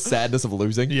up for the sadness of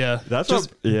losing. Yeah. That's Just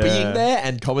yeah. being there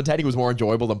and commentating was more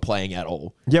enjoyable than playing at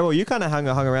all. Yeah, well, you kind of hung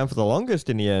around for the longest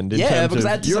in the end. In Yeah, terms because of,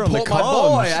 I had to you're on the support my comms.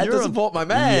 boy. I had You're to on- support my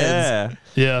mans. Yeah.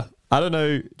 Yeah. I don't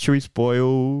know. Should we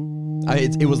spoil?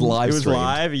 It was live It was streamed.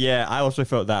 live. Yeah, I also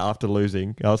felt that after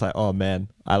losing. I was like, oh man,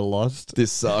 I lost.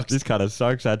 This sucks. This kind of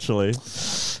sucks actually.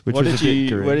 Which What was did a bit you?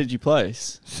 grim. Where did you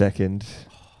place? Second.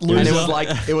 And it Loser. was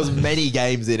like it was many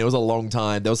games in. It was a long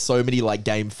time. There was so many like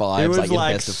game fives, It was like, in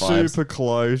like best of fives. super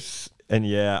close, and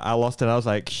yeah, I lost, and I was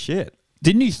like, shit.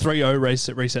 Didn't you 3-0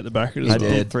 reset the bracket as I well?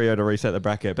 did 3-0 to reset the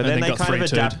bracket, but And then then they got kind of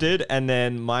 3-2'd. adapted, and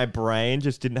then my brain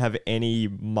just didn't have any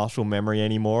muscle memory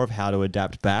anymore of how to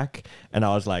adapt back, and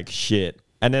I was like, shit.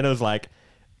 And then it was like,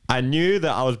 I knew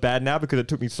that I was bad now because it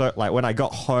took me so, like when I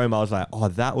got home, I was like, oh,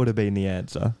 that would have been the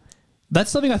answer. That's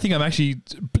something I think I'm actually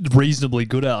reasonably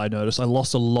good at, I noticed. I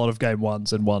lost a lot of game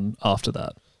ones and won after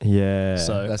that. Yeah,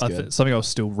 So that's good. something I was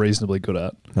still reasonably good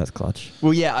at. that's clutch.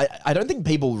 Well, yeah, I don't think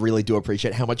people really do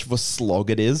appreciate how much of a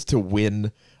slog it is to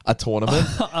win a tournament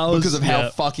because of how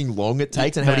fucking long it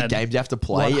takes and how many games you have to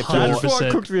play. If That's you're,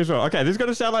 what cooked me as well. Okay, this is going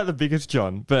to sound like the biggest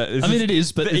John, but I mean, it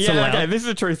is, but it's allowed. Okay, this is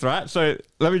the truth, right? So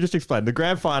let me just explain. The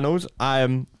grand finals,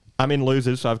 I'm in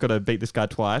losers, so I've got to beat this guy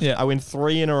twice. Yeah. I win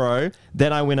 3 in a row,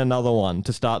 then I win another one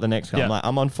to start the next one. Yeah.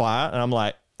 I'm on fire, and I'm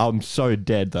like, I'm so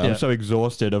dead though. Yeah. I'm so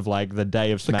exhausted of like the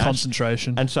day of The Smash.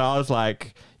 concentration. And so I was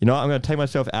like, you know what? I'm going to take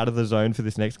myself out of the zone for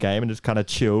this next game and just kind of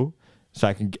chill so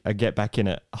I can get back in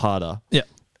it harder. Yeah.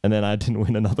 And then I didn't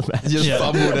win another match. you just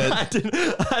fumbled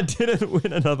it. I didn't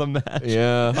win another match.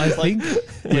 Yeah. I think.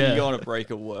 When you go on a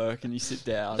break at work and you sit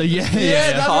down. Yeah.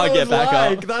 That's Can't what it get was back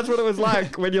like. up. That's what it was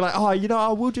like when you're like, oh, you know,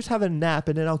 I will just have a nap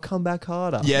and then I'll come back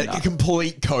harder. Yeah,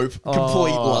 complete cope.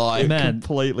 Complete lie. It Man.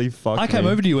 completely fucked I came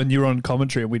me. over to you when you were on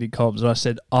commentary and we did comms, and I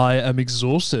said, I am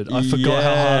exhausted. I forgot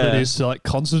how hard it Yeah. is to like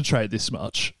concentrate this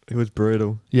much. It was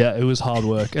brutal. Yeah, it was hard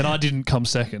work, and I didn't come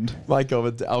second. My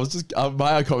commentary, I was just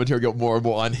my commentary got more and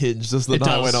more unhinged as the It night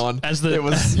does. went on. As the- it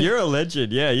was You're a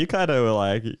legend. Yeah, you kind of were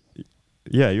like,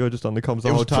 yeah, you were just on the comms the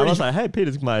It was whole time. I was pretty- like, hey,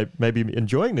 Peter's maybe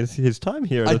enjoying his time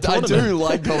here at I the tournament. do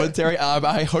like commentary.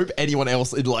 I hope anyone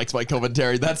else likes my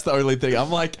commentary. That's the only thing.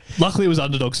 I'm like, Luckily, it was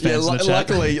Underdogs fans in the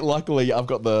chat. luckily, I've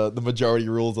got the majority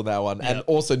rules on that one, and Yep.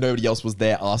 also nobody else was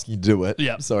there asking to do it.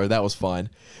 Yep. So that was fine.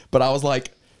 But I was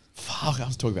like, fuck, I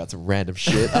was talking about some random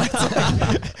shit.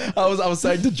 I was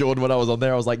saying to Jordan when I was on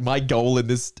there, I was like, my goal in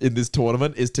this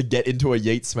tournament is to get into a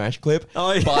Yeet Smash clip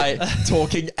by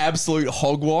talking absolute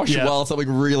hogwash Yeah. while something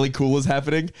really cool is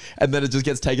happening, and then it just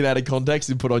gets taken out of context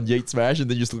and put on Yeet Smash, and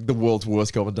then you just look the world's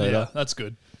worst commentator. Yeah, that's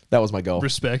good. That was my goal.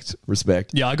 Respect.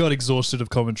 Respect. Yeah, I got exhausted of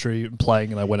commentary and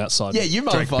playing, and I went outside. Yeah, and you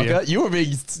drank beer.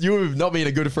 motherfucker. You were not being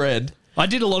a good friend. I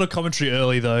did a lot of commentary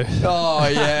early though. Oh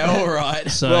yeah, all right.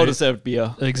 So Well deserved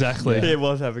beer. exactly. He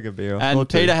was having a beer. And Or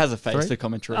two. Peter has a face 3? to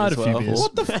commentary I had as a few well. beers.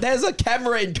 What the? There's a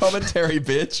camera in commentary,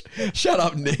 bitch. Shut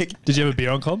up, Nick. Did you have a beer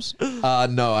on comms?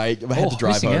 No, I had to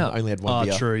drive missing home. out. I only had one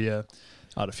beer. True, yeah.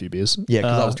 I had a few beers. Yeah,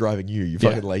 because I was driving you. You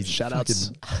fucking lazy. Shout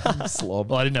outs. fucking slob.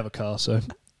 Well, I didn't have a car, so I'm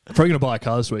probably going to buy a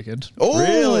car this weekend. Oh,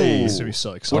 Really? It's going to be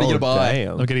so exciting. What are you gonna buy?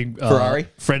 Damn. I'm getting Ferrari?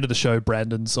 friend of the show,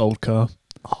 Brandon's old car.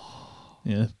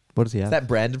 Yeah. What does he have? Is that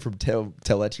Brandon from Tell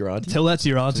That to Your Auntie? Tell that to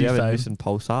your Does he auntie, have a Faye. Nissan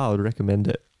Pulsar? I would recommend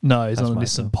it. No, he's That's on a my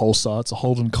Nissan car. Pulsar. It's a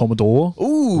Holden Commodore.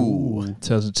 Ooh.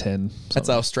 2010. That's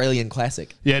something. an Australian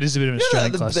classic. Yeah, it is a bit of an You know,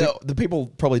 Australian classic. the people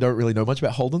probably don't really know much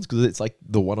about Holdens because it's like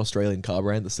the one Australian car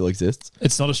brand that still exists.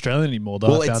 It's not Australian anymore, though,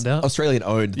 Well, I it's found out. Australian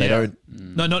owned. They Yeah. don't.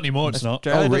 No, not anymore. It's not.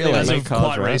 Australia doesn't really? even As make of cars,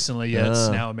 quite right? recently, yeah, it's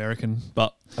Ah. now American,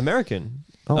 but American.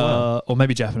 Oh, wow. or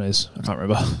maybe Japanese. I can't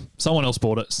remember. Someone else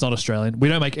bought it. It's not Australian. We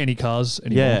don't make any cars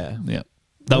anymore. Yeah. Yeah.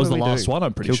 That was What the do we last do? one,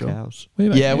 I'm pretty Kill sure. cows.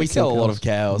 Yeah, we sell a lot of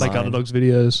cows. Make Underdogs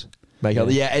videos.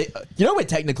 You know, we're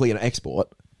technically an export.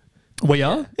 We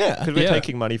are? Yeah. Because we're Yeah.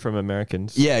 taking money from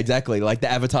Americans. Yeah, exactly. Like the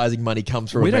advertising money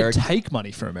comes from We America. don't take money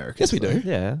from Americans. Yes, we though. do.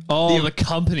 Yeah. Oh, The- the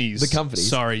companies. the companies.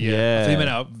 Sorry, yeah. Yeah. I think you meant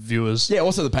our viewers. Yeah,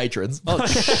 also the patrons. Oh,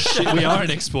 shit. We are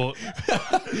an export.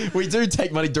 We do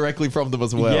take money directly from them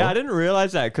as well. Yeah, I didn't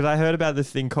realize that because I heard about this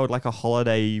thing called like a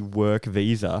holiday work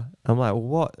visa. I'm like,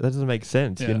 what? That doesn't make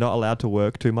sense. Yeah. You're not allowed to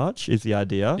work too much, is the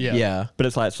idea. Yeah. Yeah. But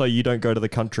it's like, so you don't go to the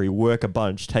country, work a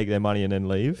bunch, take their money, and then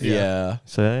leave. Yeah.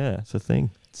 So, yeah, it's a thing.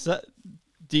 So,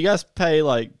 do you guys pay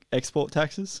like export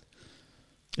taxes?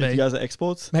 Me. If you guys are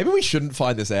exports? Maybe we shouldn't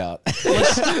find this out.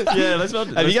 Yeah, let's not.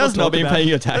 Have you guys not been paying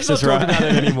your taxes Let's not talk right? about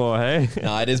it anymore, hey?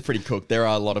 No, it is pretty cooked. There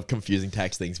are a lot of confusing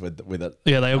tax things with it.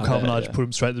 Yeah, they all come and I yeah. just put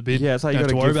them straight in the bin. Yeah, it's like you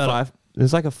Don't got have to to give worry about it. 5.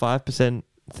 There's like a 5%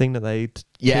 thing that they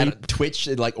Yeah, keep. and Twitch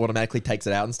it like automatically takes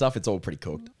it out and stuff. It's all pretty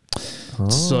cooked.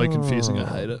 So confusing. I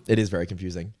hate it. It is very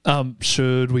confusing.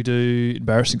 Should we do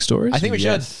embarrassing stories? I think we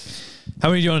Yes. How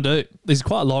many do you want to do? These are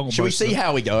quite long. should. Should we most of see them.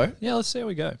 how we go? Yeah, let's see how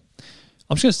we go.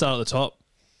 I'm just going to start at the top.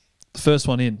 The first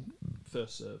one in.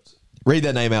 First served. Read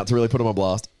their name out to really put them on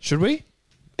blast. Should we?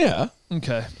 Yeah.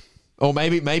 Okay. Or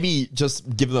maybe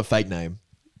just give them a fake name.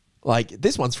 Like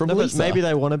this one's from No, but Lisa. maybe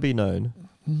they want to be known.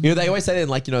 You know, they always say that in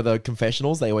like, you know, the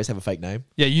confessionals, they always have a fake name.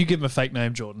 Yeah, you give him a fake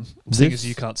name, Jordan. Seeing This as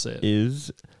you can't see it.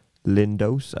 Is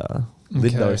Lindosa. Okay.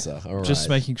 Lindosa. All right. Just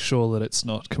making sure that it's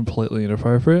not completely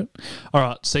inappropriate. All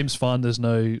right, seems fine. There's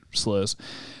no slurs.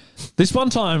 This one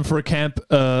time for a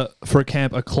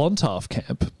Clontarf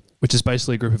camp, which is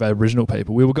basically a group of Aboriginal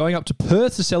people, we were going up to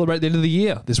Perth to celebrate the end of the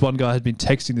year. This one guy had been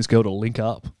texting this girl to link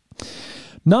up.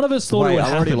 None of us thought it Wait, would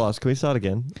I'm already happen. lost. Can we start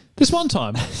again? This one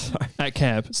time at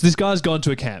camp. So this guy's gone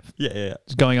to a camp. Yeah.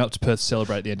 He's going up to Perth to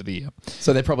celebrate the end of the year.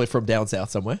 So they're probably from down south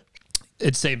somewhere.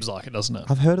 It seems like it, doesn't it?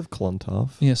 I've heard of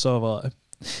Clontarf. Yeah, so have I.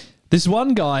 This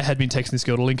one guy had been texting this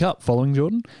girl to link up following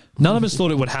Jordan. None of us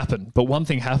thought it would happen, but one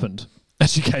thing happened. And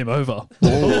she came over.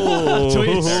 Very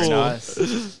Twist.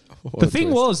 nice. The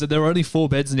thing was that there were only 4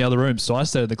 beds in the other room, so I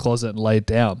stayed in the closet and laid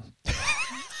down.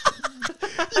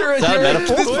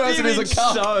 This person is a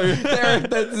cuck. So?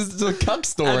 This is a cuck As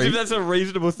story. if that's a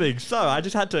reasonable thing. So I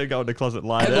just had to go in the closet,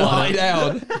 lie And down. lie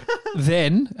down.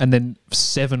 Then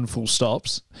 7 full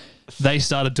stops, they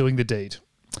started doing the deed.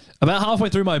 About halfway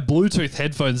through, my Bluetooth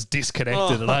headphones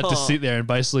disconnected, and I had to sit there and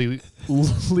basically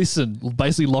listen,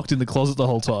 basically locked in the closet the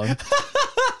whole time.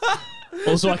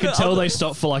 Also, I could tell they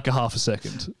stopped for like a half a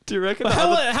second. Do you reckon?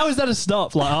 How is that a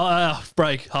stop? Like,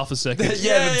 break, half a second.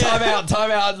 Yeah,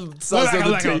 time out. Starts Come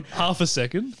doing back the on. Half a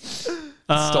second.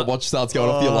 Stopwatch starts going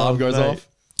off, the alarm goes mate. off.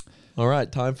 All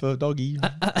right, time for doggy.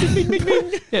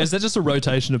 Yeah, is that just a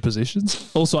rotation of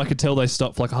positions? Also, I could tell they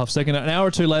stopped for like a half second. An hour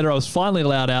or two later, I was finally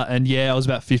allowed out, and I was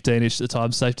about 15-ish at the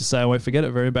time. Safe to say, I won't forget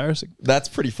it. Very embarrassing. That's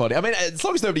pretty funny. I mean, as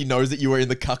long as nobody knows that you were in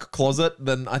the cuck closet,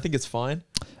 then I think it's fine.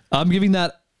 I'm giving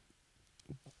that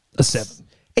a 7.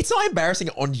 It's not embarrassing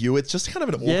on you. It's just kind of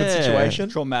an awkward Yeah. situation.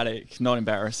 Traumatic, not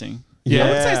embarrassing. I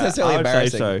wouldn't say it's necessarily I would say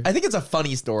embarrassing. so. I think it's a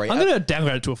funny story. I'm going to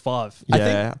downgrade it to a 5. I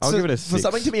Yeah, think I'll give it a For 6.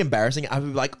 something to be embarrassing, I would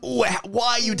be like, oh,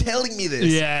 why are you telling me this?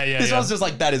 Yeah, This yeah. one's just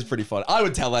like, that is pretty fun. I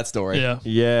would tell that story. Yeah.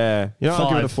 Yeah. You know, I'll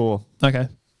give it a 5. 4. Okay.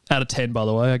 Out of 10, by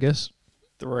the way, I guess.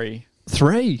 3.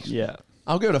 3. Yeah.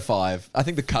 I'll give it a 5. I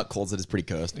think the cuck closet is pretty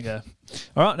cursed. Okay.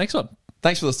 All right, next one.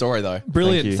 Thanks for the story, though.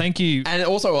 Brilliant. Thank you, And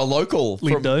also a local from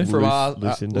Lindo. our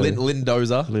Lucindo.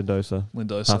 Lindoza. Lindosa.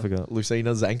 Lindosa. I forgot.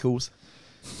 Lucina's ankles.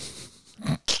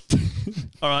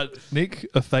 All right, Nick,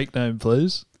 a fake name,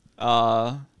 please.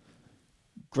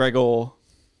 Gregor. All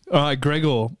right,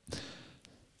 Gregor.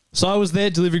 So I was there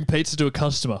delivering pizza to a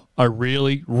customer. I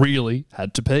really, really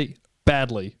had to pee.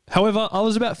 Badly. However, I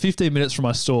was about 15 minutes from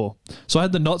my store. So I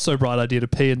had the not so bright idea to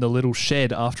pee in the little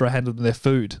shed after I handed them their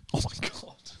food. Oh my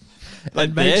God.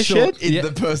 Like their shed? In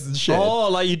the person's shed. Oh,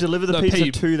 like you deliver the No, pizza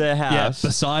pee- to their Yeah, house.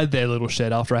 beside their little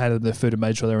shed after I handed them their food and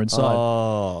made sure they were inside.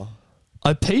 Oh.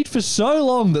 I peed for so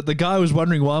long that the guy was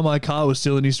wondering why my car was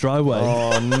still in his driveway.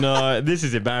 Oh no, this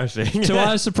is embarrassing. To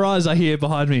my surprise, I hear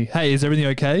behind me, "Hey, is everything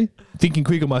okay?" Thinking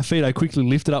quick on my feet, I quickly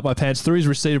lifted up my pants, threw his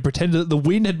receipt, and pretended that the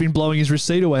wind had been blowing his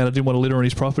receipt away and I didn't want to litter on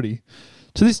his property.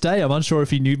 To this day, I'm unsure if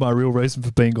he knew my real reason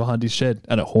for being behind his shed,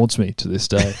 and it haunts me to this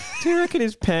day. Do you reckon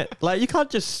his pant? Like you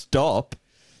can't just stop.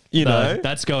 You know,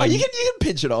 that's Oh, going. you can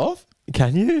pinch it off.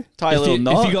 can you? Tie a if little you,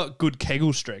 knot. if you got good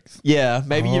Kegel strength. Yeah,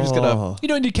 maybe you're just gonna. Oh. You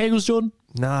don't do Kegels, Jordan?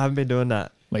 No, I haven't been doing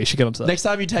that. Well, you should get onto that. Next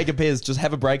time you take a piss, just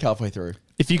have a break halfway through.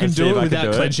 If you can And see do if it I can without do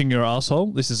it. clenching your asshole,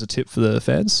 this is a tip for the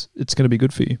fans. It's going to be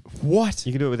good for you. What?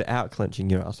 You can do it without clenching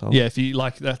your asshole. Yeah, if you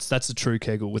like, that's a true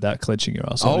Kegel without clenching your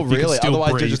asshole. Oh, If you can really? still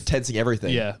Otherwise, breathe. you're just tensing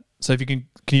everything. Yeah. So if you can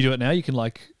you do it now? You can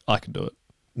I can do it.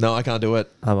 No, I can't do it.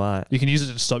 I might. You can use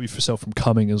it to stop yourself from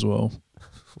coming as well.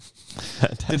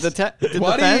 Did the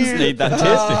Why do fans you- need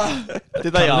that tip?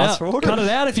 Did they ask for it? Cut it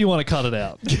out if you want to cut it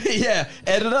out. Yeah,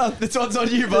 editor, this one's on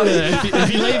you, buddy. Yeah,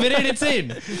 if you leave it in, it's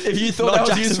in. If you thought Not that was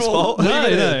Jackson's useful, fault. leave No,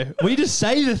 it in. no. We just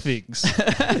say the things.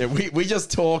 Yeah, we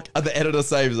just talk and the editor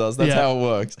saves us. That's Yeah. how it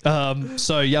works.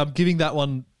 So yeah, I'm giving that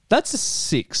one. That's a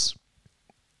 6.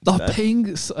 Oh, ping.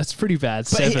 It's pretty bad.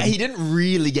 But 7. he didn't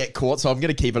really get caught, so I'm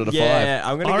going to keep it at a Yeah,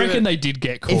 I'm gonna. I give reckon it, they did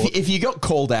get 5. caught. If you got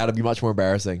called out, it'd be much more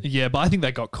embarrassing. Yeah, but I think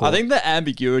they got caught. I think the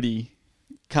ambiguity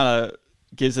kind of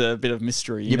gives it a bit of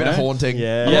mystery. You've been haunting.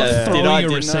 Yeah. I like Yeah. throwing Did I, a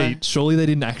didn't receipt. Surely they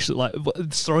didn't actually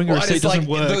throwing a Well, receipt it's like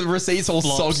doesn't work. the receipt's all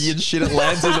Flops. soggy and shit. It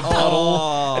lands in the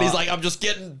puddle, and he's like, "I'm just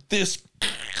getting this."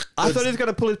 I thought he was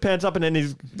gonna pull his pants up and then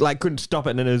he's like couldn't stop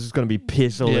it and then it was just gonna be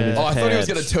piss all in Yeah. his Oh, I thought he was pants.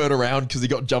 going to turn around because he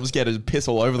got jump scared and piss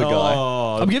all over the guy.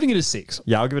 Oh. I'm giving it a 6.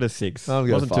 Yeah, I'll give it a 6. I'll give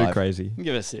it a Wasn't too 5. crazy.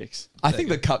 Give it a 6. I think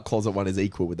the cut closet one is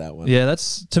equal with that one. Yeah,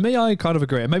 that's to me. I kind of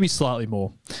agree. Maybe slightly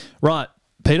more. Right,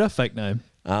 Peter, fake name.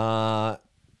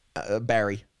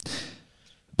 Barry.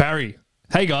 Barry.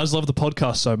 Hey guys, love the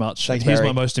podcast so much. Thanks, Here's Barry.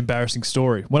 my most embarrassing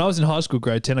story. When I was in high school,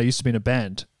 grade 10, I used to be in a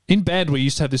band. In band, we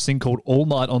used to have this thing called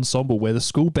all-night ensemble where the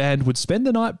school band would spend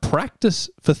the night practice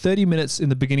for 30 minutes in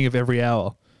the beginning of every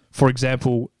hour. For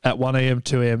example, at 1 a.m.,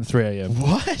 2 a.m., 3 a.m.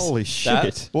 What? Holy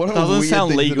shit. What a Doesn't weird sound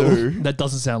thing legal. to do. That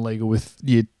doesn't sound legal with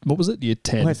year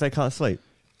 10. Wait, so they can't sleep.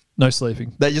 No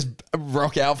sleeping. They just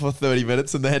rock out for 30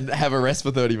 minutes and then have a rest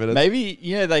for 30 minutes. Maybe,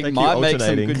 they keep might make some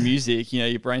alternating. good music.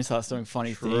 Your brain starts doing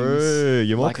funny things. True.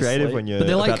 You're more like creative asleep. when you're But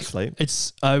they're about like, to sleep.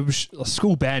 it's a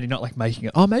school band. You're not like making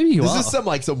it. Oh, maybe you This are.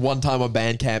 is some one time on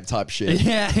Bandcamp type shit.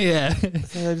 yeah, yeah. So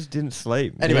they just didn't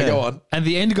sleep. Anyway, Yeah. go on. And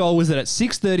the end goal was that at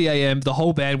 6:30 a.m., the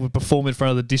whole band would perform in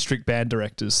front of the district band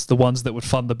directors, the ones that would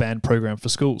fund the band program for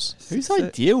schools. Whose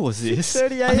idea was this?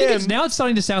 30 I think a.m. now it's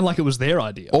starting to sound like it was their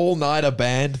idea. All-nighter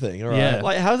band thing. All right. Yeah.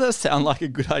 Like, how does that sound like a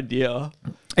good idea?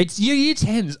 It's year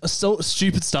 10. So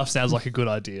stupid stuff sounds like a good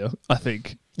idea, I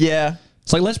think. Yeah.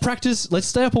 It's like, let's practice. Let's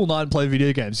stay up all night and play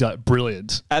video games. You're like,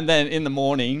 brilliant. And then in the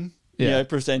morning,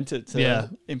 present it to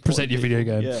present your video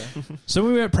game. Yeah. So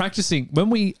when we weren't practicing, when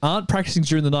we aren't practicing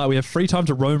during the night, we have free time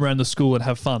to roam around the school and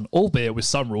have fun, albeit with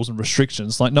some rules and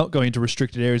restrictions, like not going into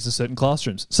restricted areas in certain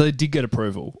classrooms. So they did get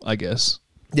approval, I guess.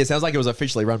 Yeah, sounds like it was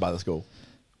officially run by the school.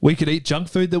 We could eat junk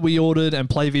food that we ordered and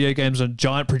play video games on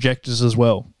giant projectors as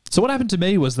well. So what happened to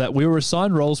me was that we were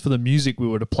assigned roles for the music we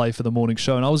were to play for the morning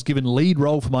show, and I was given lead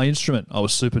role for my instrument. I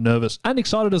was super nervous and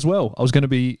excited as well. I was going to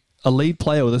be a lead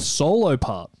player with a solo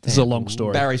part. This is a long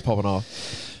story. Barry's popping off.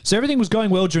 So everything was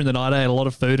going well during the night. I had a lot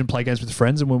of food and play games with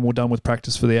friends, and when we were done with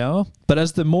practice for the hour. But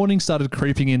as the morning started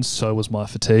creeping in, so was my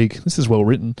fatigue. This is well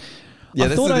written. Yeah,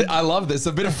 I love this.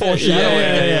 A bit of foreshadowing.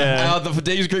 Yeah. The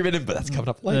fatigue's creeping in, but that's coming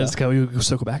up later. Let's go. We'll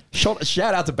circle back.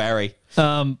 Shout out to Barry.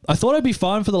 I thought I'd be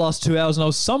fine for the last 2 hours, and I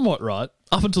was somewhat right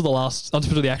up until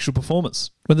the actual performance.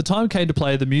 When the time came to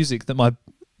play the music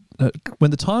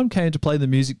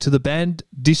to the band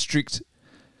district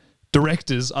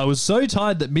directors, I was so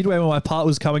tired that midway when my part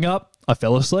was coming up, I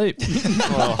fell asleep.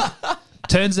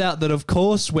 Turns out that, of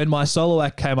course, when my solo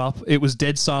act came up, it was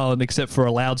dead silent except for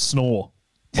a loud snore.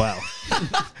 Wow.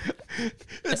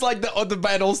 It's like the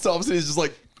band all stops and he's just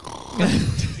like...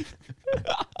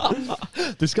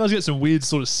 This guy's got some weird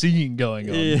sort of singing going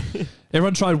on. Yeah.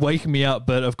 Everyone tried waking me up,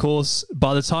 but of course,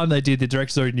 by the time they did, the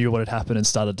directors already knew what had happened and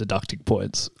started deducting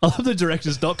points. I love the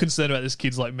directors not concerned about this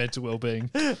kid's like mental well-being.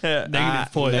 Negative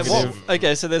points.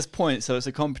 Okay, so there's points, so it's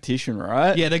a competition,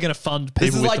 right? Yeah, they're going to fund people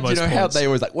this is with like, the most points. how they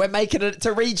always like, we're making it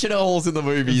to regionals in the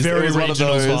movies. Very one of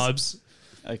regional those. vibes.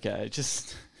 Okay,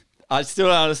 I still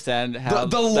don't understand how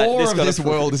the lore of this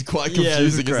world is quite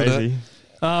confusing, isn't it?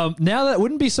 Now that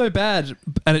wouldn't be so bad,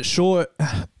 and it sure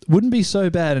wouldn't be so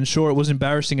bad, and sure it was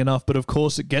embarrassing enough, but of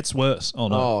course it gets worse. Oh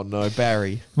no! Oh no,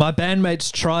 Barry! My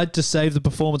bandmates tried to save the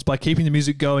performance by keeping the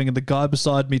music going, and the guy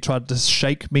beside me tried to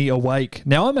shake me awake.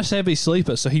 Now I'm a heavy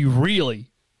sleeper, so he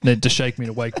really needed to shake me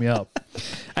to wake me up.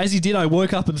 As he did, I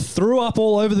woke up and threw up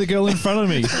all over the girl in front of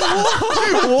me.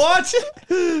 What?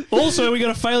 Also, we got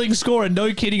a failing score, and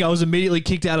no kidding, I was immediately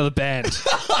kicked out of the band.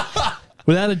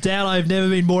 Without a doubt, I've never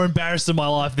been more embarrassed in my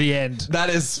life. The end.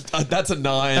 That's a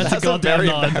 9. That's a goddamn very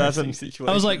 9. embarrassing situation.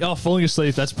 I was like, falling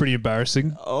asleep, that's pretty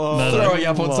embarrassing. Throwing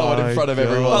up on someone in front of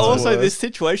everyone. Well, also, this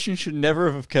situation should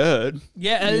never have occurred.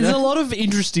 Yeah, and there's a lot of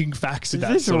interesting facts in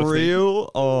that. Is this sort of real?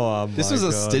 Oh, my This was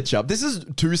a stitch up. This is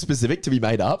too specific to be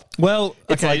made up. Well,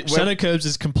 It's okay, like Shadow Curbs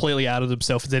is completely out of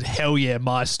himself and said, hell yeah,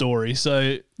 my story.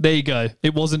 So there you go.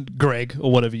 It wasn't Greg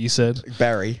or whatever you said.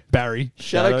 Barry.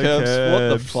 Shadow Curbs, what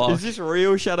the fuck? Is this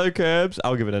real Shadow Curbs?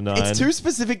 I'll give it a 9. It's too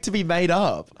specific to be made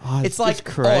up. Oh, it's like, just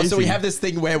crazy. so we have this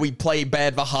thing where we play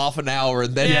bad for half an hour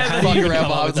and then how fuck do you around.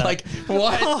 come up It's with like,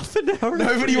 what? Half an hour.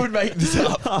 Nobody would make this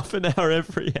up. Half an hour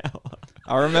every hour.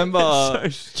 I remember So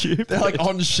stupid. They're like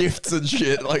on shifts and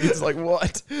shit. Like, it's like,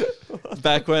 what?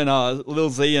 back when Lil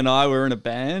Z and I were in a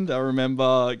band. I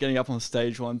remember getting up on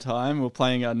stage one time. We were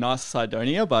playing Nice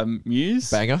Sidonia by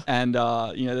Muse. Banger. And,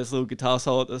 there's a little guitar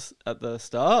solo at the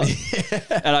start.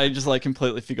 And I just like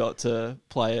completely forgot to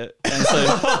play it. And so,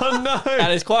 Oh, no.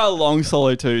 and it's quite a long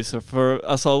solo too. So for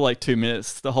a solo like 2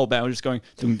 minutes, the whole band was just going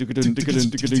dun, dun, dun, dun, dun, dun,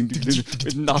 dun, dun,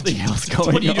 with nothing else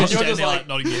going on. You just You're stand just there like- like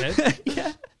nodding your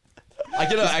head. I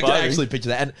can actually picture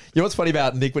that. And you know what's funny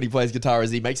about Nick when he plays guitar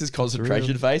is he makes his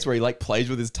concentration face where he like plays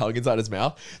with his tongue inside his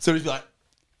mouth. So he's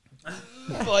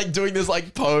like doing this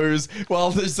like pose while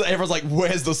everyone's like,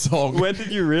 "Where's the song?" When did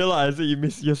you realize that you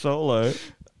missed your solo?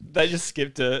 They just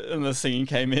skipped it and the singing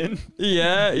came in.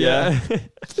 Yeah.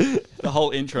 The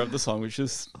whole intro of the song was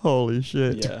just, Holy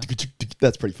shit. yeah.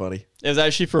 That's pretty funny. It was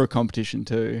actually for a competition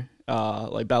too,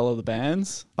 like Battle of the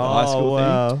Bands, the high Oh, school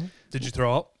wow. Did you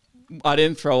throw up? thing. I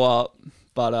didn't throw up,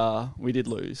 but we did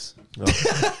lose.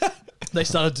 They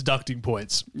started deducting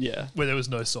points Yeah. where there was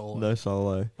no solo. No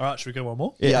solo. All right, should we go one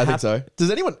more? Yeah, I think so.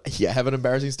 Does anyone here have an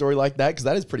embarrassing story like that? Because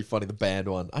that is pretty funny. The band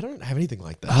one. I don't have anything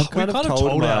like that. I've We kind of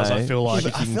told ours, I feel like. I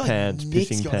pissing feel like pants, Nick's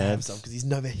pissing gotta have pants. some because he's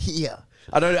never here.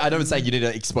 I don't say you need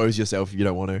to expose yourself if you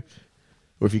don't want to,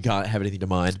 or if you can't have anything to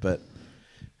mind. But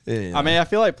yeah. I mean, I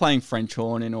feel like playing French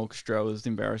horn in orchestra was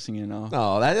embarrassing enough.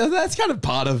 oh, that's kind of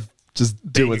part of just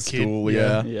Being doing a kid, school.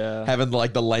 yeah. Yeah, having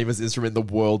like the lamest instrument in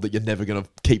the world that you're never gonna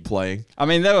keep playing. I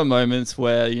mean, there were moments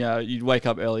where, you'd wake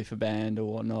up early for band or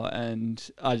whatnot, and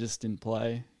I just didn't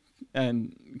play.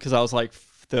 And because I was like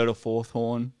third or fourth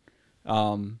horn,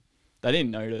 they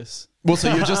didn't notice. Well,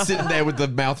 so you're just sitting there with the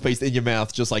mouthpiece in your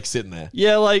mouth, just like sitting there.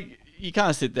 Yeah, like you kind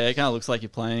of sit there. It kind of looks like you're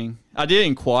playing. I did it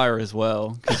in choir as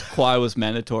well because choir was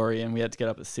mandatory and we had to get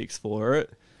up at 6 for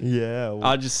it. Yeah.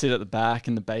 I'd just sit at the back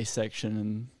in the bass section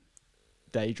and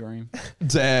daydream.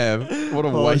 Damn, what a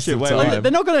Oh, waste shit, of wait, time.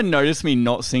 They're not going to notice me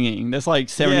not singing. There's like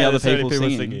 70 other there's so many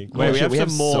people singing. Wait, Oh, we shit, have we some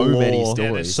have more so many lore. stories.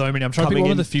 Yeah, there's so many. I'm trying to Coming pick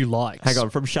one in- with a few likes. Hang on,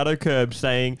 from Shadow Curb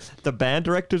saying the band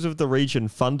directors of the region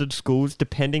funded schools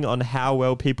depending on how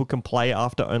well people can play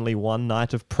after only one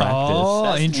night of practice. Oh,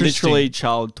 That's interesting. literally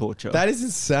child torture. That is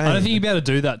insane. I don't think you'd be able to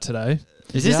do that today.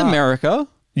 Is this Yeah. America?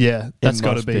 Yeah, that's got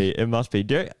to must be. It must be.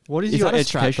 What is Is your that a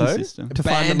strat, education though? system? To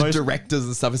find the band most directors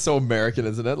and stuff is so American,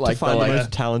 isn't it? to Like, find they're the like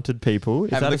most talented people.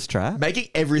 Is having that a the- strat? making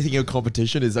everything a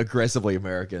competition is aggressively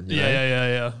American. You know?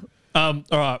 Yeah. All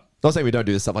right. Not saying we don't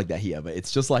do stuff like that here, but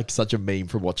it's just like such a meme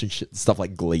from watching stuff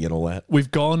like Glee and all that. We've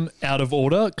gone out of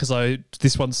order because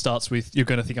this one starts with you're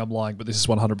going to think I'm lying, but this is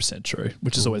 100% true,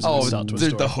 which is always a good start to a dude,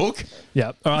 story. the hook.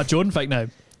 Yeah. All right, Jordan, fake name.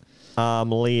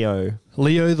 Leo.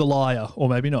 Leo the liar, or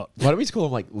maybe not. Why don't we just call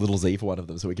him like Little Z for one of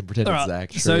them so we can pretend All it's right.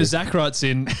 Zack? So True. Zach writes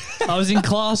in, I was in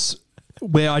class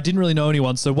where I didn't really know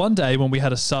anyone. So one day when we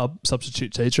had a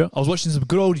substitute teacher, I was watching some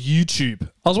good old YouTube.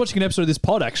 I was watching an episode of this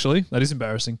pod, actually. That is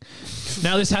embarrassing.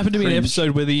 Now, this happened to be an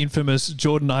episode where the infamous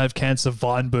Jordan I Have Cancer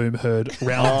Vine boom heard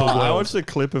round the world. I watched a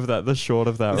clip of that, the short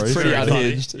of that. It's recently. pretty very funny.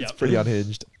 unhinged. It's Yep. pretty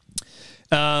unhinged.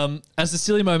 As the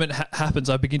silly moment happens,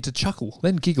 I begin to chuckle,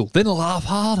 then giggle, then laugh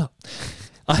harder.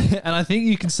 And I think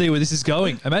you can see where this is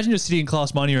going. Imagine you're sitting in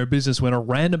class minding your own business when a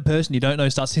random person you don't know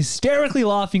starts hysterically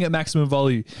laughing at maximum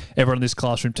volume. Everyone in this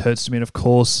classroom turns to me, and of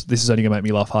course, this is only going to make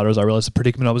me laugh harder as I realize the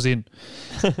predicament I was in.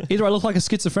 Either I look like a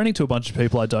schizophrenic to a bunch of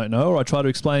people I don't know, or I try to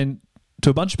explain to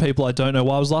a bunch of people I don't know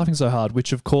why I was laughing so hard,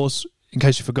 which, of course, in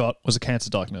case you forgot, was a cancer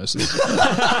diagnosis.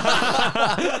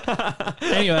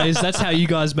 Anyways, that's how you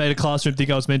guys made a classroom think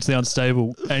I was mentally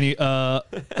unstable.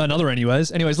 Another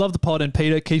anyways. Anyways, love the pod, and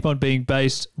Peter, keep on being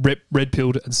based, red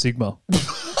pilled, and Sigma.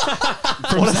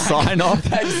 What a sign off.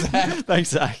 Thanks, Zach. Thanks,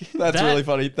 Zach. That's That- really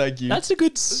funny. Thank you. That's a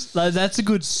good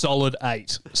solid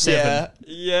 8, 7.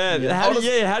 Yeah.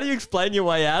 How do you explain your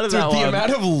way out of Dude, that the one?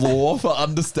 amount of lore for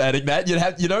understanding that you'd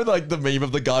have, like the meme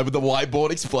of the guy with the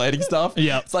whiteboard explaining stuff.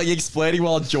 Yeah. It's like explaining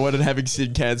while Jordan having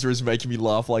skin cancer is making me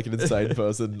laugh like an insane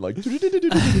person. Like,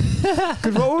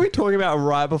 Because what were we talking about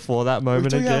right before that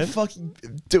moment again? fucking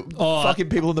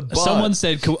people in the butt. Someone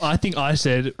said, I think I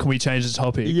said, can we change the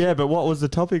topic? Yeah, but what was the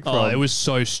topic from? Oh, it was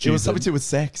so stupid. it was something to do with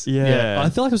sex. yeah. I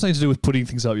feel like it was something to do with putting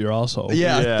things up your asshole.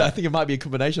 Yeah, Yeah. I think it might be a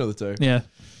combination of the two. Yeah.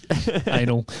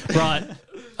 Anal. Right.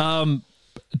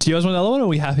 Do you guys want another one, or are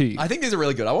we happy? I think these are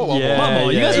really good. I want one Yeah, more. One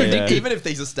more. You guys are addicted. Even if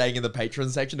these are staying in the Patreon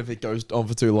section, if it goes on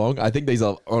for too long, I think these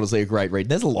are honestly a great read.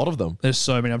 There's a lot of them. There's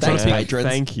so many. I'm Thanks, trying to mate. patrons.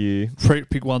 Thank you.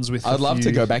 pick ones with. I'd a love to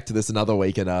few- go back to this another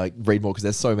week and read more because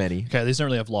there's so many. Okay, these don't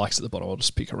really have likes at the bottom. I'll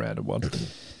just pick a random one.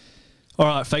 All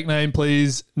right, fake name,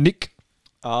 please. Nick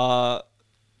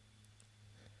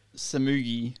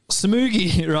Samugi.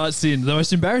 Samugi writes in, the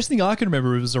most embarrassing thing I can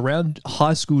remember was around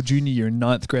high school junior year in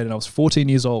 9th grade, and I was 14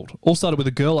 years old. All started with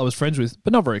a girl I was friends with,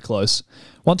 but not very close.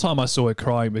 One time I saw her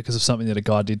crying because of something that a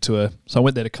guy did to her, so I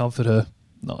went there to comfort her.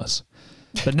 Nice.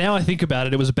 But now I think about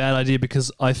it, it was a bad idea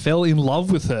because I fell in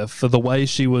love with her for the way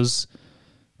she was.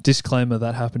 Disclaimer,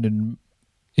 that happened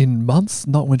in months,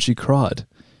 not when she cried.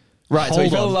 Right, so he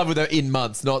Hold fell on. in love with her in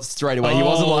months, not straight away. He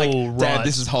wasn't like, Oh, damn, right.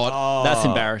 this is hot. That's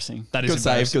embarrassing. That is Good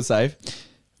save, embarrassing. good save.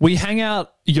 We hang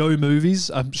out,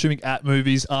 movies, I'm assuming at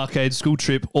movies, arcade, school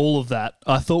trip, all of that.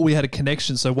 I thought we had a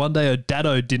connection. So one day her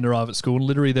daddo didn't arrive at school and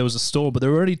literally there was a storm, but there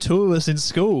were only 2 of us in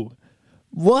school.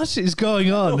 What is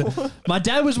going on? My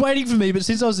dad was waiting for me, but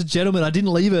since I was a gentleman, I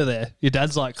didn't leave her there. Your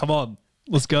dad's like, come on,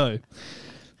 let's go.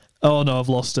 Oh no, I've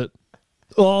lost it.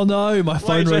 Oh no, my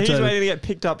phone Wait, so he's rotated. waiting to get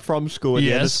picked up from school at the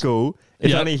end of Yes. school.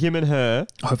 It's Yep. only him and her.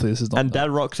 Hopefully this is not And that.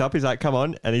 dad rocks up. He's like, come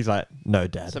on. And he's like, no,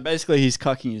 dad. So basically, he's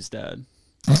cucking his dad.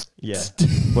 Yeah.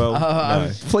 Well,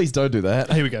 no. Please don't do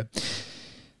that. Here we go.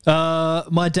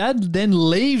 My dad then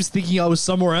leaves thinking I was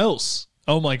somewhere else.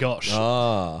 Oh my gosh.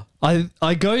 Ah.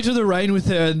 I go to the rain with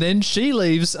her and then she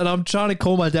leaves and I'm trying to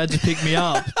call my dad to pick me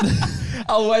up.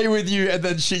 I'll wait with you, and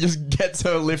then she just gets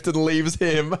her lift and leaves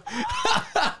him.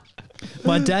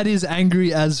 My dad is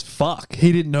angry as fuck.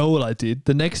 He didn't know what I did.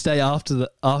 The next day after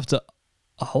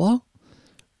Allah,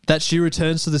 that she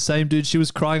returns to the same dude she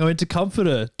was crying. I went to comfort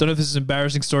her. Don't know if this is an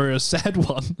embarrassing story or a sad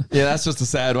one. Yeah, that's just a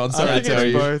sad one. I Sorry think to tell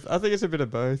it's you. both. I think it's a bit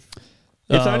of both.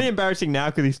 It's only embarrassing now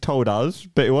because he's told us,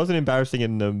 but it wasn't embarrassing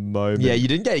in the moment. Yeah, you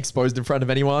didn't get exposed in front of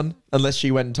anyone unless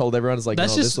she went and told everyone. It's like,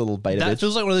 That's oh, just this little beta that bitch.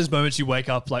 feels like one of those moments you wake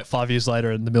up like 5 years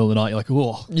later in the middle of the night. You're like,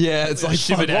 oh, Yeah, it's like,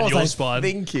 shiver fuck, down what your was I spine.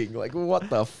 thinking? Like, what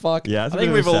the fuck? Yeah, it's I a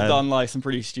think bit we've all sad. done like some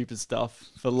pretty stupid stuff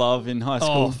for love in high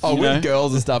school. Oh, you with know?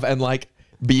 girls and stuff, and like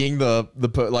being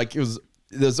like it was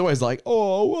there's always like,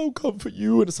 oh, I'll comfort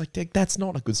you. And it's like, that's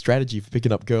not a good strategy for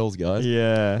picking up girls, guys.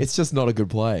 Yeah. It's just not a good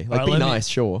play. Like, Alright, be let me- nice,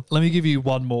 sure. Let me give you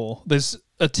one more. There's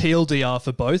a TLDR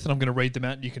for both, and I'm going to read them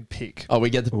out and you can pick. Oh, we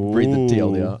get to read the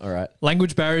TLDR. All right.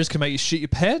 Language barriers can make you shit your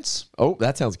pants. Oh,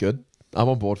 that sounds good. I'm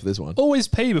on board for this one. Always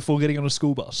pee before getting on a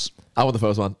school bus. I want the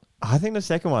first one. I think the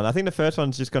second one. I think the first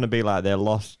one's just going to be like they're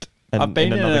lost I've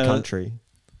been in in another a- country.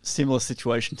 Similar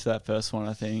situation to that first one,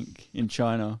 I think, in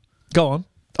China. Go on.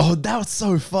 Oh, that was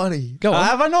so funny. Go on.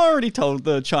 Have I not already told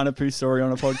the China poo story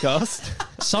on a podcast?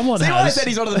 Someone See why I has. said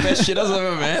he's one of the best shitters I've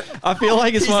ever met? I feel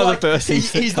like it's He's one like- of the first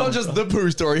things. that He's not comes just up. the poo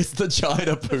story, it's the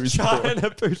China poo story. China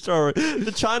poo story.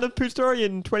 The China poo story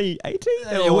in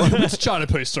 2018? Which China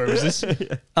poo story was this?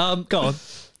 Go on.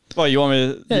 Well, you want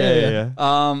me to? Yeah.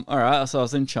 All right. So I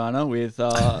was in China with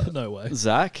No way.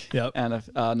 Zack Yep. and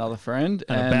another friend,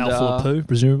 And a bowl full of poo,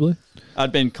 presumably.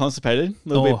 I'd been constipated, a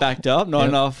little Oh. bit backed up, not Yep.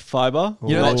 enough fiber.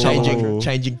 You know that Oh.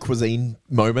 changing cuisine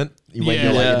moment when Yeah.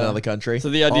 you're like in Yeah. another country? So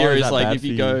the idea Oh, is is that like bad if for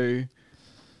you you? go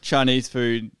Chinese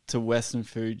food to Western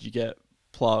food, you get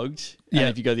plugged, and Yeah.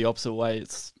 if you go the opposite way,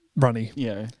 it's Runny.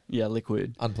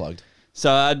 liquid. Unplugged.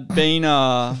 So I'd been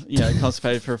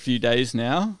constipated for a few days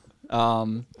now,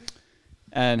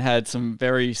 and had some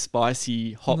very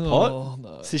spicy hot pot, no.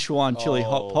 Sichuan chili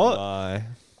hot pot. My.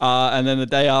 And then the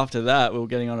day after that, we were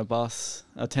getting on a bus,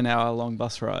 a 10-hour long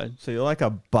bus ride. So you're like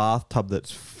a bathtub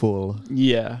that's full.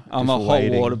 Yeah, I'm Just a hot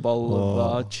waiting. water bottle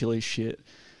Oh. of chili shit.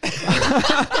 Put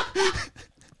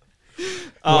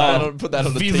that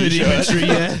on the Vivid t-shirt. imagery,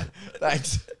 yeah.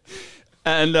 Thanks.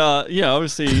 And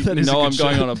obviously, That is a I'm good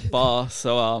going show. on a bus,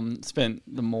 so spent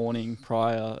the morning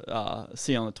prior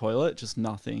sitting on the toilet, just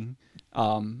nothing.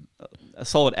 A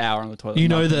solid hour on the toilet. You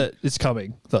know nothing. that it's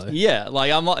coming, though. Yeah,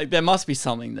 like I'm like there must be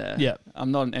something there. Yeah.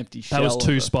 I'm not an empty shell. That was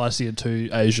too of a- spicy and too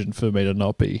Asian for me to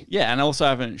not be. Yeah, and I also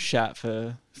haven't shat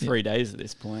for 3 days at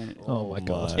this point. Oh, my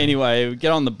God. Anyway, we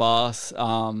get on the bus.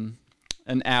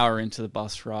 An hour into the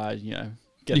bus ride,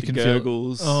 get You the can feel-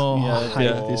 gurgles. Oh, I hate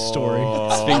yeah. this story.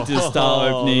 Sphincters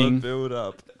start opening. Build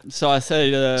up. So I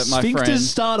say to my Sphincters friend,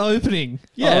 start opening.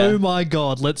 Yeah. Oh, my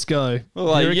God. Let's go. well,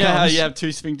 like, Here it how comes. you have two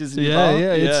sphincters in your Yeah, bar?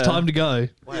 yeah, it's time to go.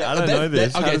 Wait, I don't know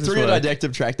this. How Okay, does this through your work?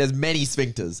 didactic tract, there's many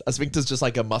sphincters. A sphincter's just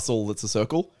like a muscle that's a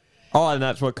circle. Oh, and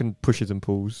that's what can pushes and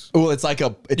pulls. Well, it's like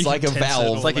a You can valve. tense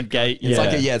it It's like a gate.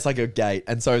 It's Yeah. it's like a gate,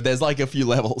 and so there's like a few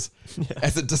levels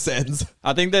as it descends.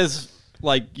 I think there's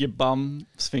like your bum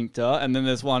sphincter, and then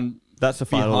there's one. That's the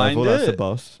final Behind level. That's the it.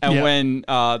 boss. And Yeah. when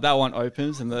that one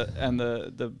opens and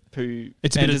the poo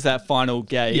It's a bit enters of- that final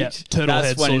gate, Yeah, turtle that's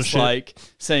head when sort of it's shit. like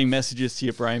sending messages to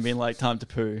your brain, being like, "Time to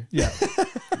poo." Yeah.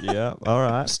 Yeah. All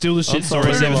right. Still the shit I'm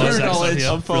stories. following never along. Zach's Knowledge.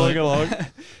 idea. I'm following along.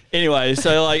 Anyway,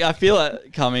 so like I feel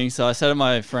it coming. So I said to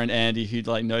my friend Andy, who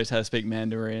like knows how to speak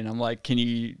Mandarin, I'm like, "Can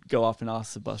you go up and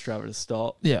ask the bus driver to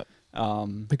stop?" Yeah.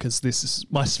 Um, Because this is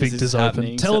my is sphincter's open.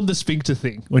 happening, Tell so- them the sphincter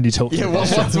thing when you talk. Yeah, to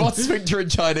them. what's sphincter in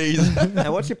Chinese? And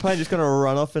what's your plan? Just gonna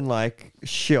run off and like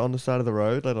shit on the side of the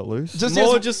road, let it loose?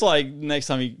 just like next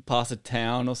time you pass a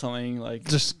town or something, like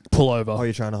Just pull over. Oh,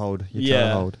 you're trying to hold. You're trying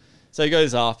to hold. So he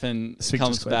goes up and Sphincter's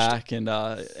comes clenched. back, and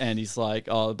Andy's like,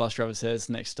 "Oh, the bus driver says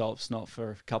next stop's not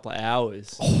for a couple of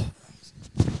hours."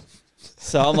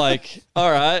 So I'm like,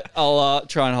 "All right, I'll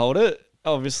try and hold it."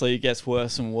 Obviously, it gets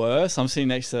worse and worse. I'm sitting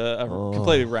next to a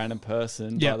completely random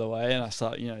person, Yeah. by the way, and I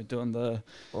start, doing the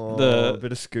A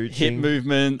bit of scooching. hip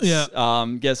movements.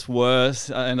 Yeah. Gets worse.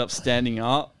 I end up standing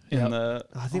up Yeah. in the.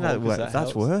 I think hole 'cause that's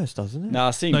helps. worse, doesn't it? No,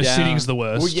 sitting No, down. sitting's the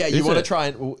worst. Well, yeah, you Is want to it? try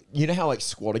and you know how like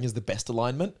squatting is the best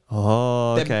alignment.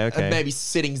 Oh, Then- okay, okay. And maybe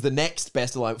sitting's the next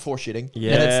best alignment before shitting. And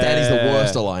then standing's the Yeah.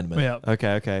 worst alignment. Yeah.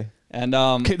 Okay, okay. And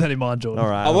Keep that in mind, Jordan. All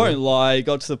right. I won't lie, it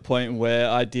got to the point where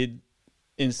I did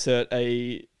insert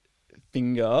a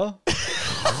finger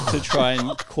to try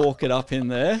and cork it up in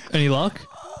there. Any luck?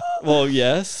 Well,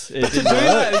 yes, it did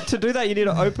work. To do that, you need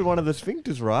to open one of the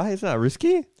sphincters, right? Isn't that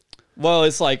risky? Well,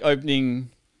 it's like opening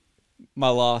my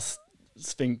last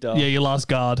sphincter. Yeah, your last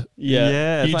guard.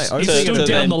 Yeah. it's You, like you opening to- stood to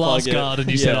down then the last plug it. guard and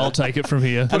you said, Yeah. I'll take it from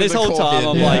here. And this the whole cork time, in.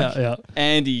 I'm Yeah. like, yeah.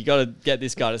 Andy, you got to get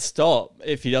this guy to stop.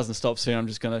 If he doesn't stop soon, I'm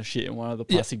just going to shit in one of the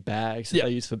Yeah. plastic bags that Yeah.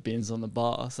 they use for bins on the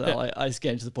bar. So Yeah. I just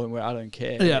get to the point where I don't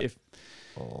care. Yeah.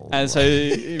 And so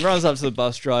he runs up to the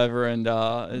bus driver and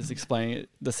is explaining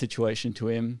the situation to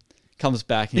him. Comes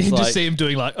back and You he's can like, just see him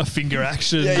doing like a finger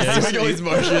action. Yeah, he's doing all his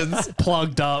motions.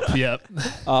 Plugged up. Yep.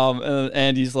 and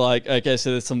Andy's like, okay,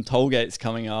 so there's some toll gates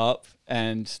coming up,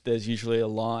 and there's usually a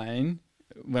line.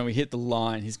 When we hit the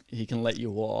line, he can let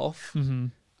you off.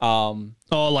 Mm-hmm. Um,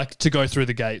 Oh, like to go through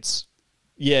the gates.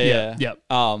 yeah. Yep.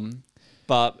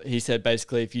 But he said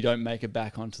basically, if you don't make it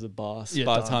back onto the bus Yeah,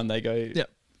 by the done. time they go Yep.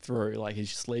 through. Like he's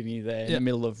just leaving you there in the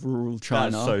middle of rural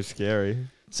China. That's so scary.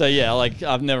 So yeah, like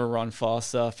I've never run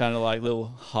faster. I found a like little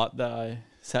hut that I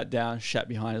sat down, shat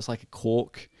behind. It was like a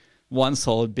cork, one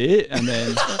solid bit, and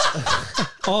then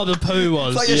Oh, the poo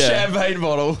was. It's like a champagne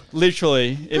bottle.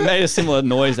 literally it made a similar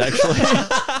noise actually.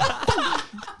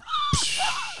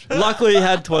 Luckily, it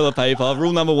had toilet paper.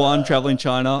 Rule number 1: traveling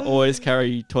China, always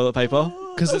carry toilet paper.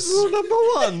 Because it's Rule number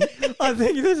 1. I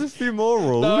think there's a few more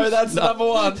rules. No, that's number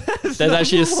 1. There's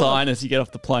actually a sign as you get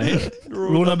off the plane.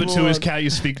 rule number 2 is count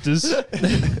your sphincters.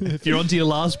 If you're onto your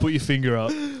last, put your finger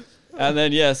up. And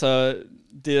then so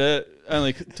did it.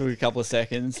 Only took a couple of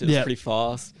seconds. It was pretty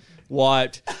fast.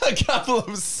 Wiped. A couple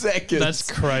of seconds.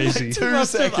 That's crazy. Like 2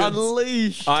 seconds.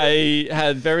 Unleashed. I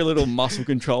had very little muscle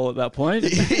control at that point.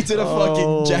 He did a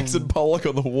fucking Jackson Pollock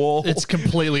on the wall. It's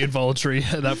completely involuntary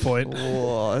at that point.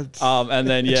 What? And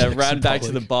then Jackson ran back to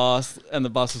the Pollock. bus, and the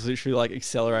bus was literally like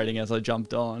accelerating as I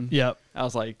jumped on. Yep. I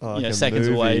was like, Like a seconds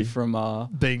movie. away from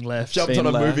Being left. Jumped being on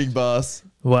a left. moving bus.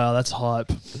 Wow, that's hype.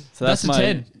 So That's a my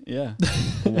 10. Yeah.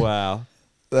 Wow.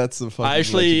 That's the fucking I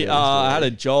actually legendary story. I had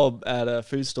a job at a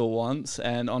food store once,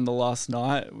 and on the last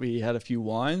night we had a few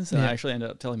wines, and Yeah. I actually ended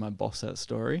up telling my boss that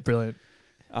story. Brilliant.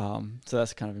 So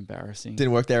that's kind of embarrassing.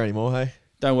 Didn't work there anymore, hey?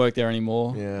 Don't work there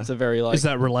anymore. Yeah. It's a very like Is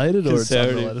that related or it's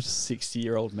conservative unrelated?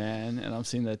 60-year-old man, and I'm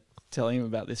sitting there telling him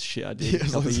about this shit I did Yeah, a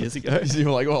couple of years ago. You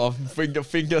were like, oh,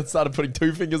 finger, started putting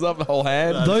 2 fingers up, the whole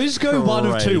hand. Those go one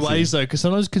of two crazy. ways, though, because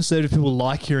sometimes conservative people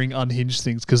like hearing unhinged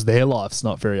things because their life's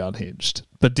not very unhinged.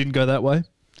 But didn't go that way?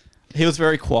 He was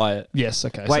very quiet. Yes,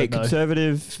 okay. Wait, so no.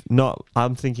 conservative? Not.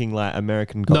 I'm thinking like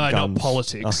American got No, guns. not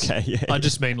politics. Okay, yeah. I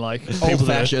just mean like people that are-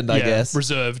 Old-fashioned, I guess.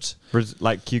 Reserved.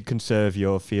 Like you conserve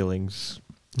your feelings.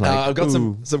 Like, I've got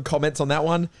ooh. some comments on that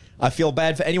one. I feel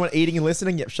bad for anyone eating and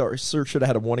listening. Yep, sure, should have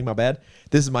had a warning, my bad.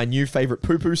 This is my new favorite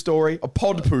poo-poo story, a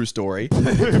pod poo story.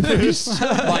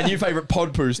 My new favorite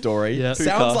pod poo story. Yeah. Sounds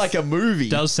Poo-cast. like a movie.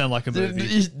 Does sound like a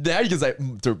movie. Now you can say,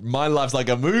 dude, my life's like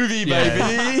a movie,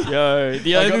 Yeah. baby. Yo,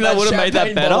 the I only got thing that that would have made that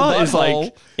champagne bottle better is butthole.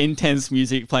 like intense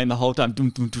music playing the whole time. Dum,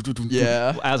 dum, dum, dum, dum,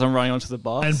 Yeah. As I'm running onto the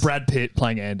bus. And Brad Pitt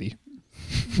playing Andy.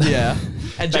 Yeah.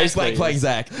 And Jack Basically, Black playing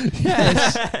Zack.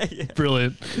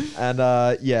 Brilliant. And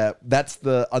yeah, that's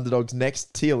the Underdogs'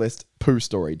 next tier list, poo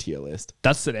story tier list.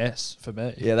 That's an S for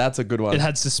me. Yeah, that's a good one. It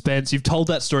had suspense. You've told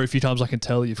that story a few times. I can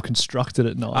tell you've constructed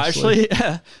it nicely. I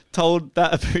actually told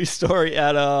that poo story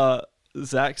at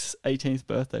Zack's 18th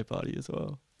birthday party as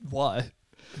well. Why?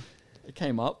 It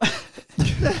came up.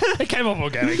 It came up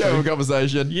organically. Have a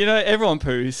conversation. You know, everyone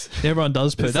poos. Everyone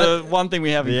does poo. It's That- the one thing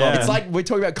we have in Yeah. common. It's like we're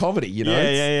talking about comedy, you know? Yeah,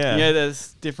 It's- yeah, yeah. You know,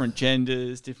 there's different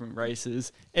genders, different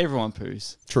races. Everyone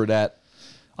poos. True that.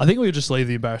 I think we'll just leave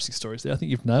the embarrassing stories there. I think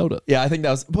you've nailed it. Yeah, I think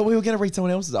that was. But we were going to read someone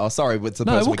else's. Oh, sorry. What's the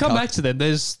No, person we'll we come cut? back to them.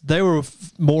 They were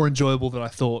more enjoyable than I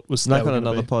thought. Was Like they were on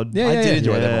gonna another be. pod. Yeah, I yeah, did yeah.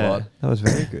 enjoy them a lot. That was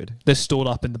very good. They're stored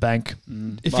up in the bank.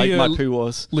 If Like you're my poo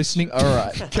was. listening, All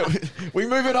right. Can we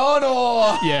move it on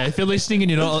or? yeah, if you're listening and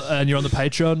you're on the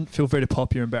Patreon, feel free to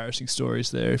pop your embarrassing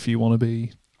stories there if you want to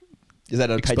be. Is that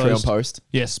a Exposed. Patreon post?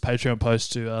 Yes, Patreon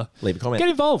post to Leave a comment. get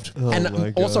involved. Oh and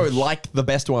my also gosh. like the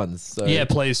best ones. So Yeah,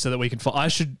 please, so that we can. I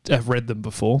should have read them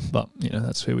before, but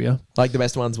that's who we are. like the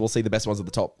best ones. We'll see the best ones at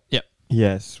the top. Yep.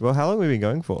 Yes. Well, how long have we been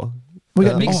going for? We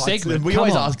got Oh, Nick's it's- segment. We Come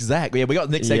always on. ask Zach. Yeah, we got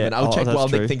Nick's Yeah. segment. I'll Oh, check that's while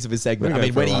Nick true. thinks of his segment. We'll I go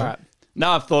mean, for when a he. while. All right. No,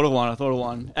 I've thought of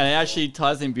one. And it actually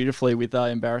ties in beautifully with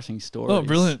embarrassing stories. Oh,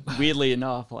 brilliant. Weirdly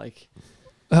enough, like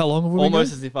How long have we been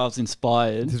almost going? as if I was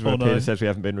inspired. This is where Oh, no. Peter says we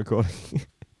haven't been recording.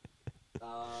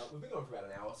 We've been going for about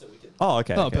an hour, so we can. Oh,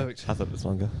 okay. Oh, okay. perfect. I thought it was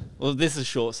longer. Well, this is a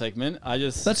short segment. I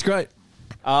just That's great.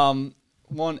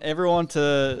 want everyone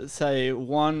to say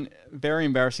one very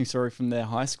embarrassing story from their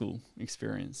high school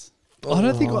experience. I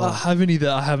don't think I have any that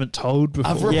I haven't told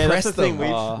before. I've Yeah, that's the repressed thing.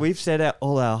 them. We've said out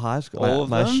all our high school. All of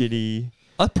my them? shitty.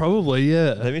 Probably,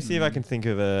 yeah. Let me see if I can think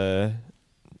of a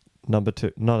number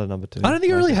two. Not a number two. I don't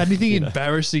think I really had anything You know.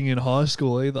 embarrassing in high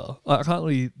school either. I can't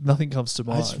really. Nothing comes to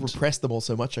I just mind. repressed them all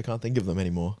so much I can't think of them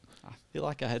anymore. I feel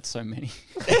like I had so many.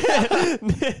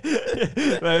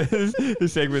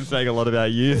 This segment's saying a lot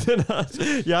about you than us.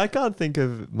 Yeah, I can't think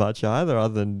of much either,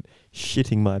 other than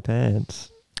shitting my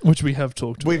pants. Which we have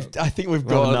talked about. I think we've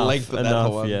Well, gone enough, length of that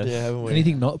enough, one. yes. Yeah, haven't we?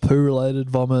 Anything not poo related,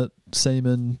 vomit,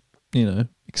 semen,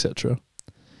 etc.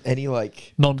 Any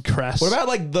like. Non-crass. What about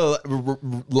like the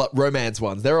romance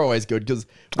ones? They're always good because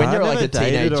when I you're like never a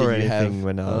dated teenager, or you have. anything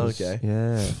when I was. okay.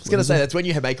 Yeah. I was gonna say that's when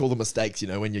you make all the mistakes. You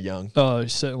know, when you're young. Oh,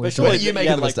 certainly. But surely do you make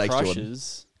had, the like mistakes, Jordan?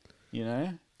 crushes, you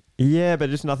know? Yeah,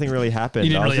 but just nothing really happened.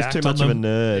 You didn't I was really just too act on much of a them.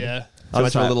 nerd. Yeah. I Too was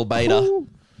much of a like, little beta. "Ooh,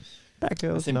 that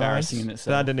girl's That's embarrassing in nice."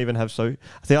 itself. But I didn't even have I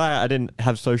think I didn't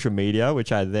have social media,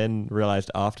 which I then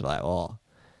realized after, like, oh,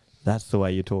 That's the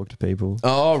way you talk to people.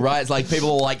 Oh, right. It's like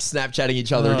people are like Snapchatting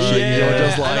each other and Oh, shit. Yeah, And you're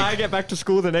just and I like, get back to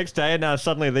school the next day, and now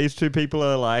suddenly these two people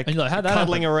are like, And you're like, how'd that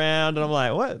cuddling happen? around, and I'm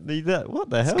like, what the hell?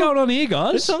 What's going on here,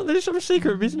 guys? There's some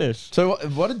secret business. so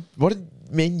what did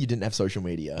it mean you didn't have social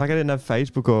media? Like I didn't have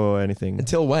Facebook or anything.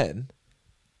 Until when?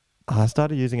 I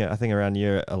started using it, I think, around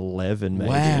year 11, maybe.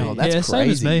 Wow, that's yeah, same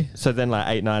as crazy. me. So then, like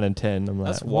 8, 9, and 10, I'm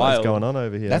like, That's what's wild. going on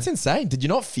over here? That's insane. Did you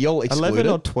not feel excluded?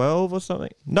 11 or 12 or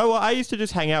something. No, well, I used to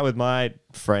just hang out with my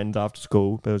friends after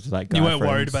school. It was just like You guy weren't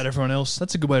worried friends. about everyone else.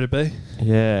 That's a good way to be.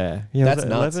 Yeah, That's was it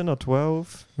nuts. 11 or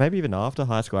 12, maybe even after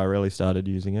high school. I really started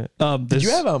using it. Did you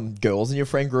have girls in your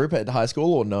friend group at high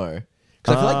school or no?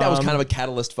 Because I feel like that was kind of a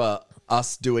catalyst for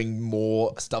us doing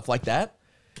more stuff like that.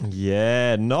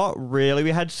 Yeah, not really. We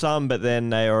had some, but then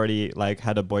they already like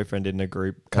had a boyfriend in a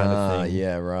group kind of thing.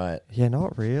 Yeah, right. Yeah,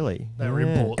 not really. They were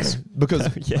Yeah. imports. Because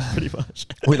Yeah, pretty much.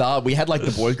 we had like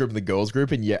the boys group and the girls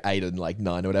group in year 8 and like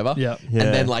 9 or whatever. Yeah. Yeah.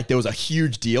 And then like there was a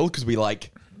huge deal because we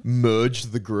like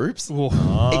merged the groups. Whoa.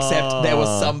 Except there were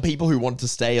some people who wanted to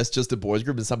stay as just a boys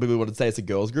group and some people who wanted to stay as a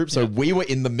girls group. So we were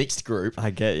in the mixed group I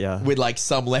get ya. with like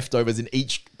some leftovers in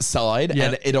each side,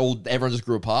 Yeah. and everyone just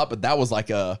grew apart. But that was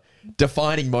like a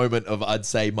defining moment of, I'd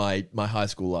say, my high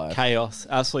school life. Chaos,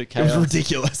 absolute It chaos. was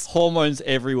ridiculous. Hormones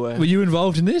everywhere. Were you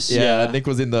involved in this? Yeah, Yeah. Nick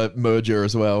was in the merger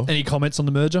as well. Any comments on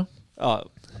the merger? Oh,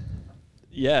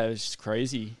 yeah, it was just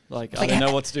crazy. Like, I Like, don't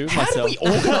know what to do with How myself. did we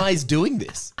organize doing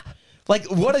this? Like,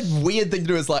 what a weird thing to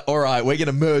do. It's like, all right, we're going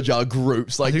to merge our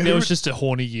groups. I Like, think there who- was just a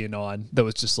horny year 9 that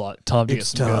was just like, time to get It's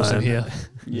some girls in time. here.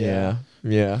 Yeah.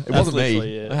 It That's wasn't me.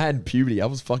 literally it. I had puberty. I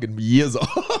was fucking years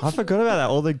off. I forgot about that.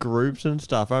 All the groups and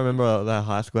stuff. I remember that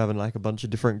high school having like a bunch of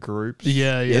different groups.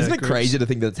 Yeah. Isn't it groups. crazy to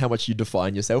think that's how much you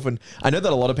define yourself? And I know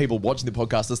that a lot of people watching the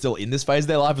podcast are still in this phase of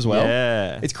their life as well.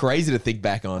 Yeah. It's crazy to think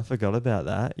back on. I forgot about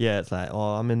that. Yeah, it's like, oh,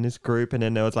 I'm in this group. And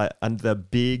then there was like the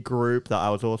big group that I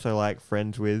was also like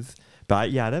friends with.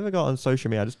 But yeah, I never got on social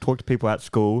media. I just talked to people at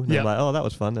school. And Yeah. I'm like, oh, that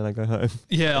was fun. And I go home.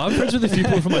 Yeah, I'm friends with a few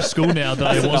people from my school now that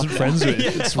I wasn't friends with.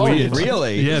 It's Oh, weird.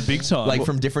 really? Yeah, big time. Like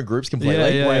from different groups completely.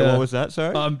 Yeah, Wait, yeah. what was that?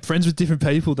 Sorry? I'm friends with different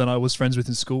people than I was friends with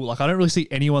in school. Like, I don't really see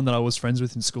anyone that I was friends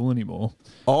with in school anymore.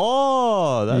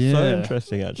 oh, that's so Yeah.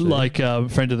 interesting, actually. Like,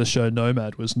 friend of the show,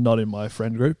 Nomad, was not in my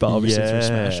friend group, but obviously through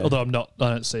Smash. Yeah. Although I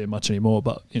don't see him much anymore,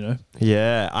 but, you know.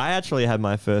 yeah, I actually had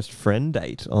my first friend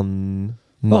date on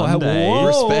how- Monday. whoa.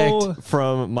 Respect.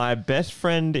 From my best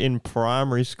friend in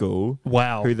primary school,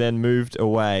 Wow. who then moved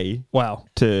away Wow.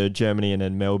 to Germany and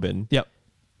then Melbourne. Yep.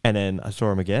 And then I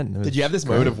saw him again. It Did you have this was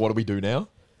moment great. of what do we do now?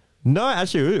 No,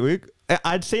 actually,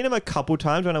 I'd seen him a couple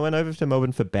times when I went over to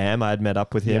Melbourne for BAM. I'd met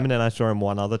up with him, Yeah. and then I saw him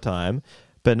one other time.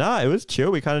 But no, it was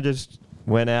chill. We kind of just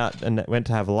went out and went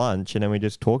to have lunch, and then we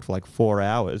just talked for like 4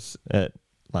 hours.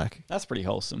 That's pretty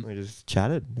wholesome. We just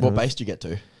chatted. What It was base did you get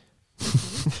to?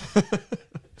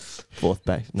 Fourth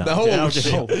base. No, No, yeah, I'm shit.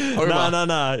 kidding. Homer.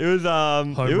 no. It was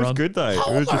it was run. good though.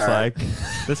 It was just like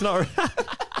that's not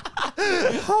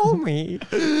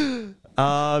homie.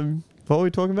 What were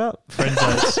we talking about? Friend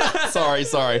dates.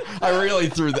 Sorry. I really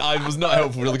threw I was not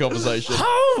helpful to the conversation.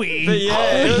 But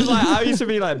yeah, it was like I used to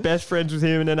be like best friends with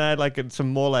him, and then I had like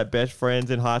some more like best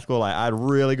friends in high school. Like I had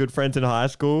really good friends in high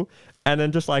school, and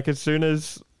then just like as soon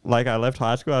as like I left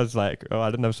high school, I was like, oh, I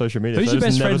didn't have social media. Who's so I your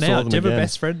just best never friend saw now? them Do you have a again.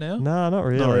 best friend now? No, not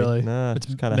really. Not really. No, It's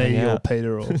just kind of me hang or out.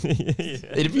 Peter or...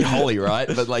 It'd be Holly, right?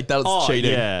 But like that's Oh,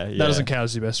 cheating. yeah, That doesn't count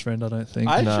as your best friend, I don't think.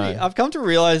 I've come to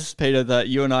realize, Peter, that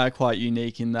you and I are quite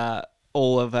unique in that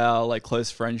all of our like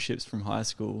close friendships from high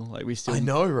school, like we still I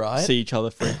know, right? see each other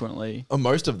frequently. Or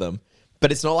most of them.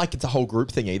 But it's not like it's a whole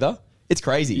group thing either. It's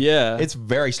crazy. Yeah. It's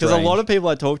very Because strange. a lot of people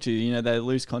I talk to, you know, they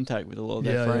lose contact with a lot of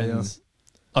their Yeah, yeah, yeah. friends.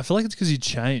 I feel like it's because you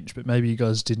changed, but maybe you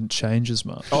guys didn't change as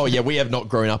much. Oh yeah, we have not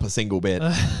grown up a single bit.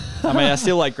 I mean, I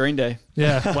still like Green Day.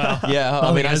 Yeah, wow. Yeah, I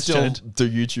Nothing mean, I has still changed. do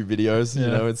YouTube videos. You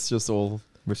Yeah. know, it's just all.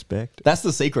 Respect. That's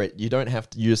the secret. You don't have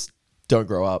to. You just don't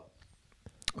grow up.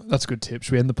 That's a good tip.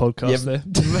 Should we end the podcast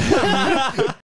Yeah. there?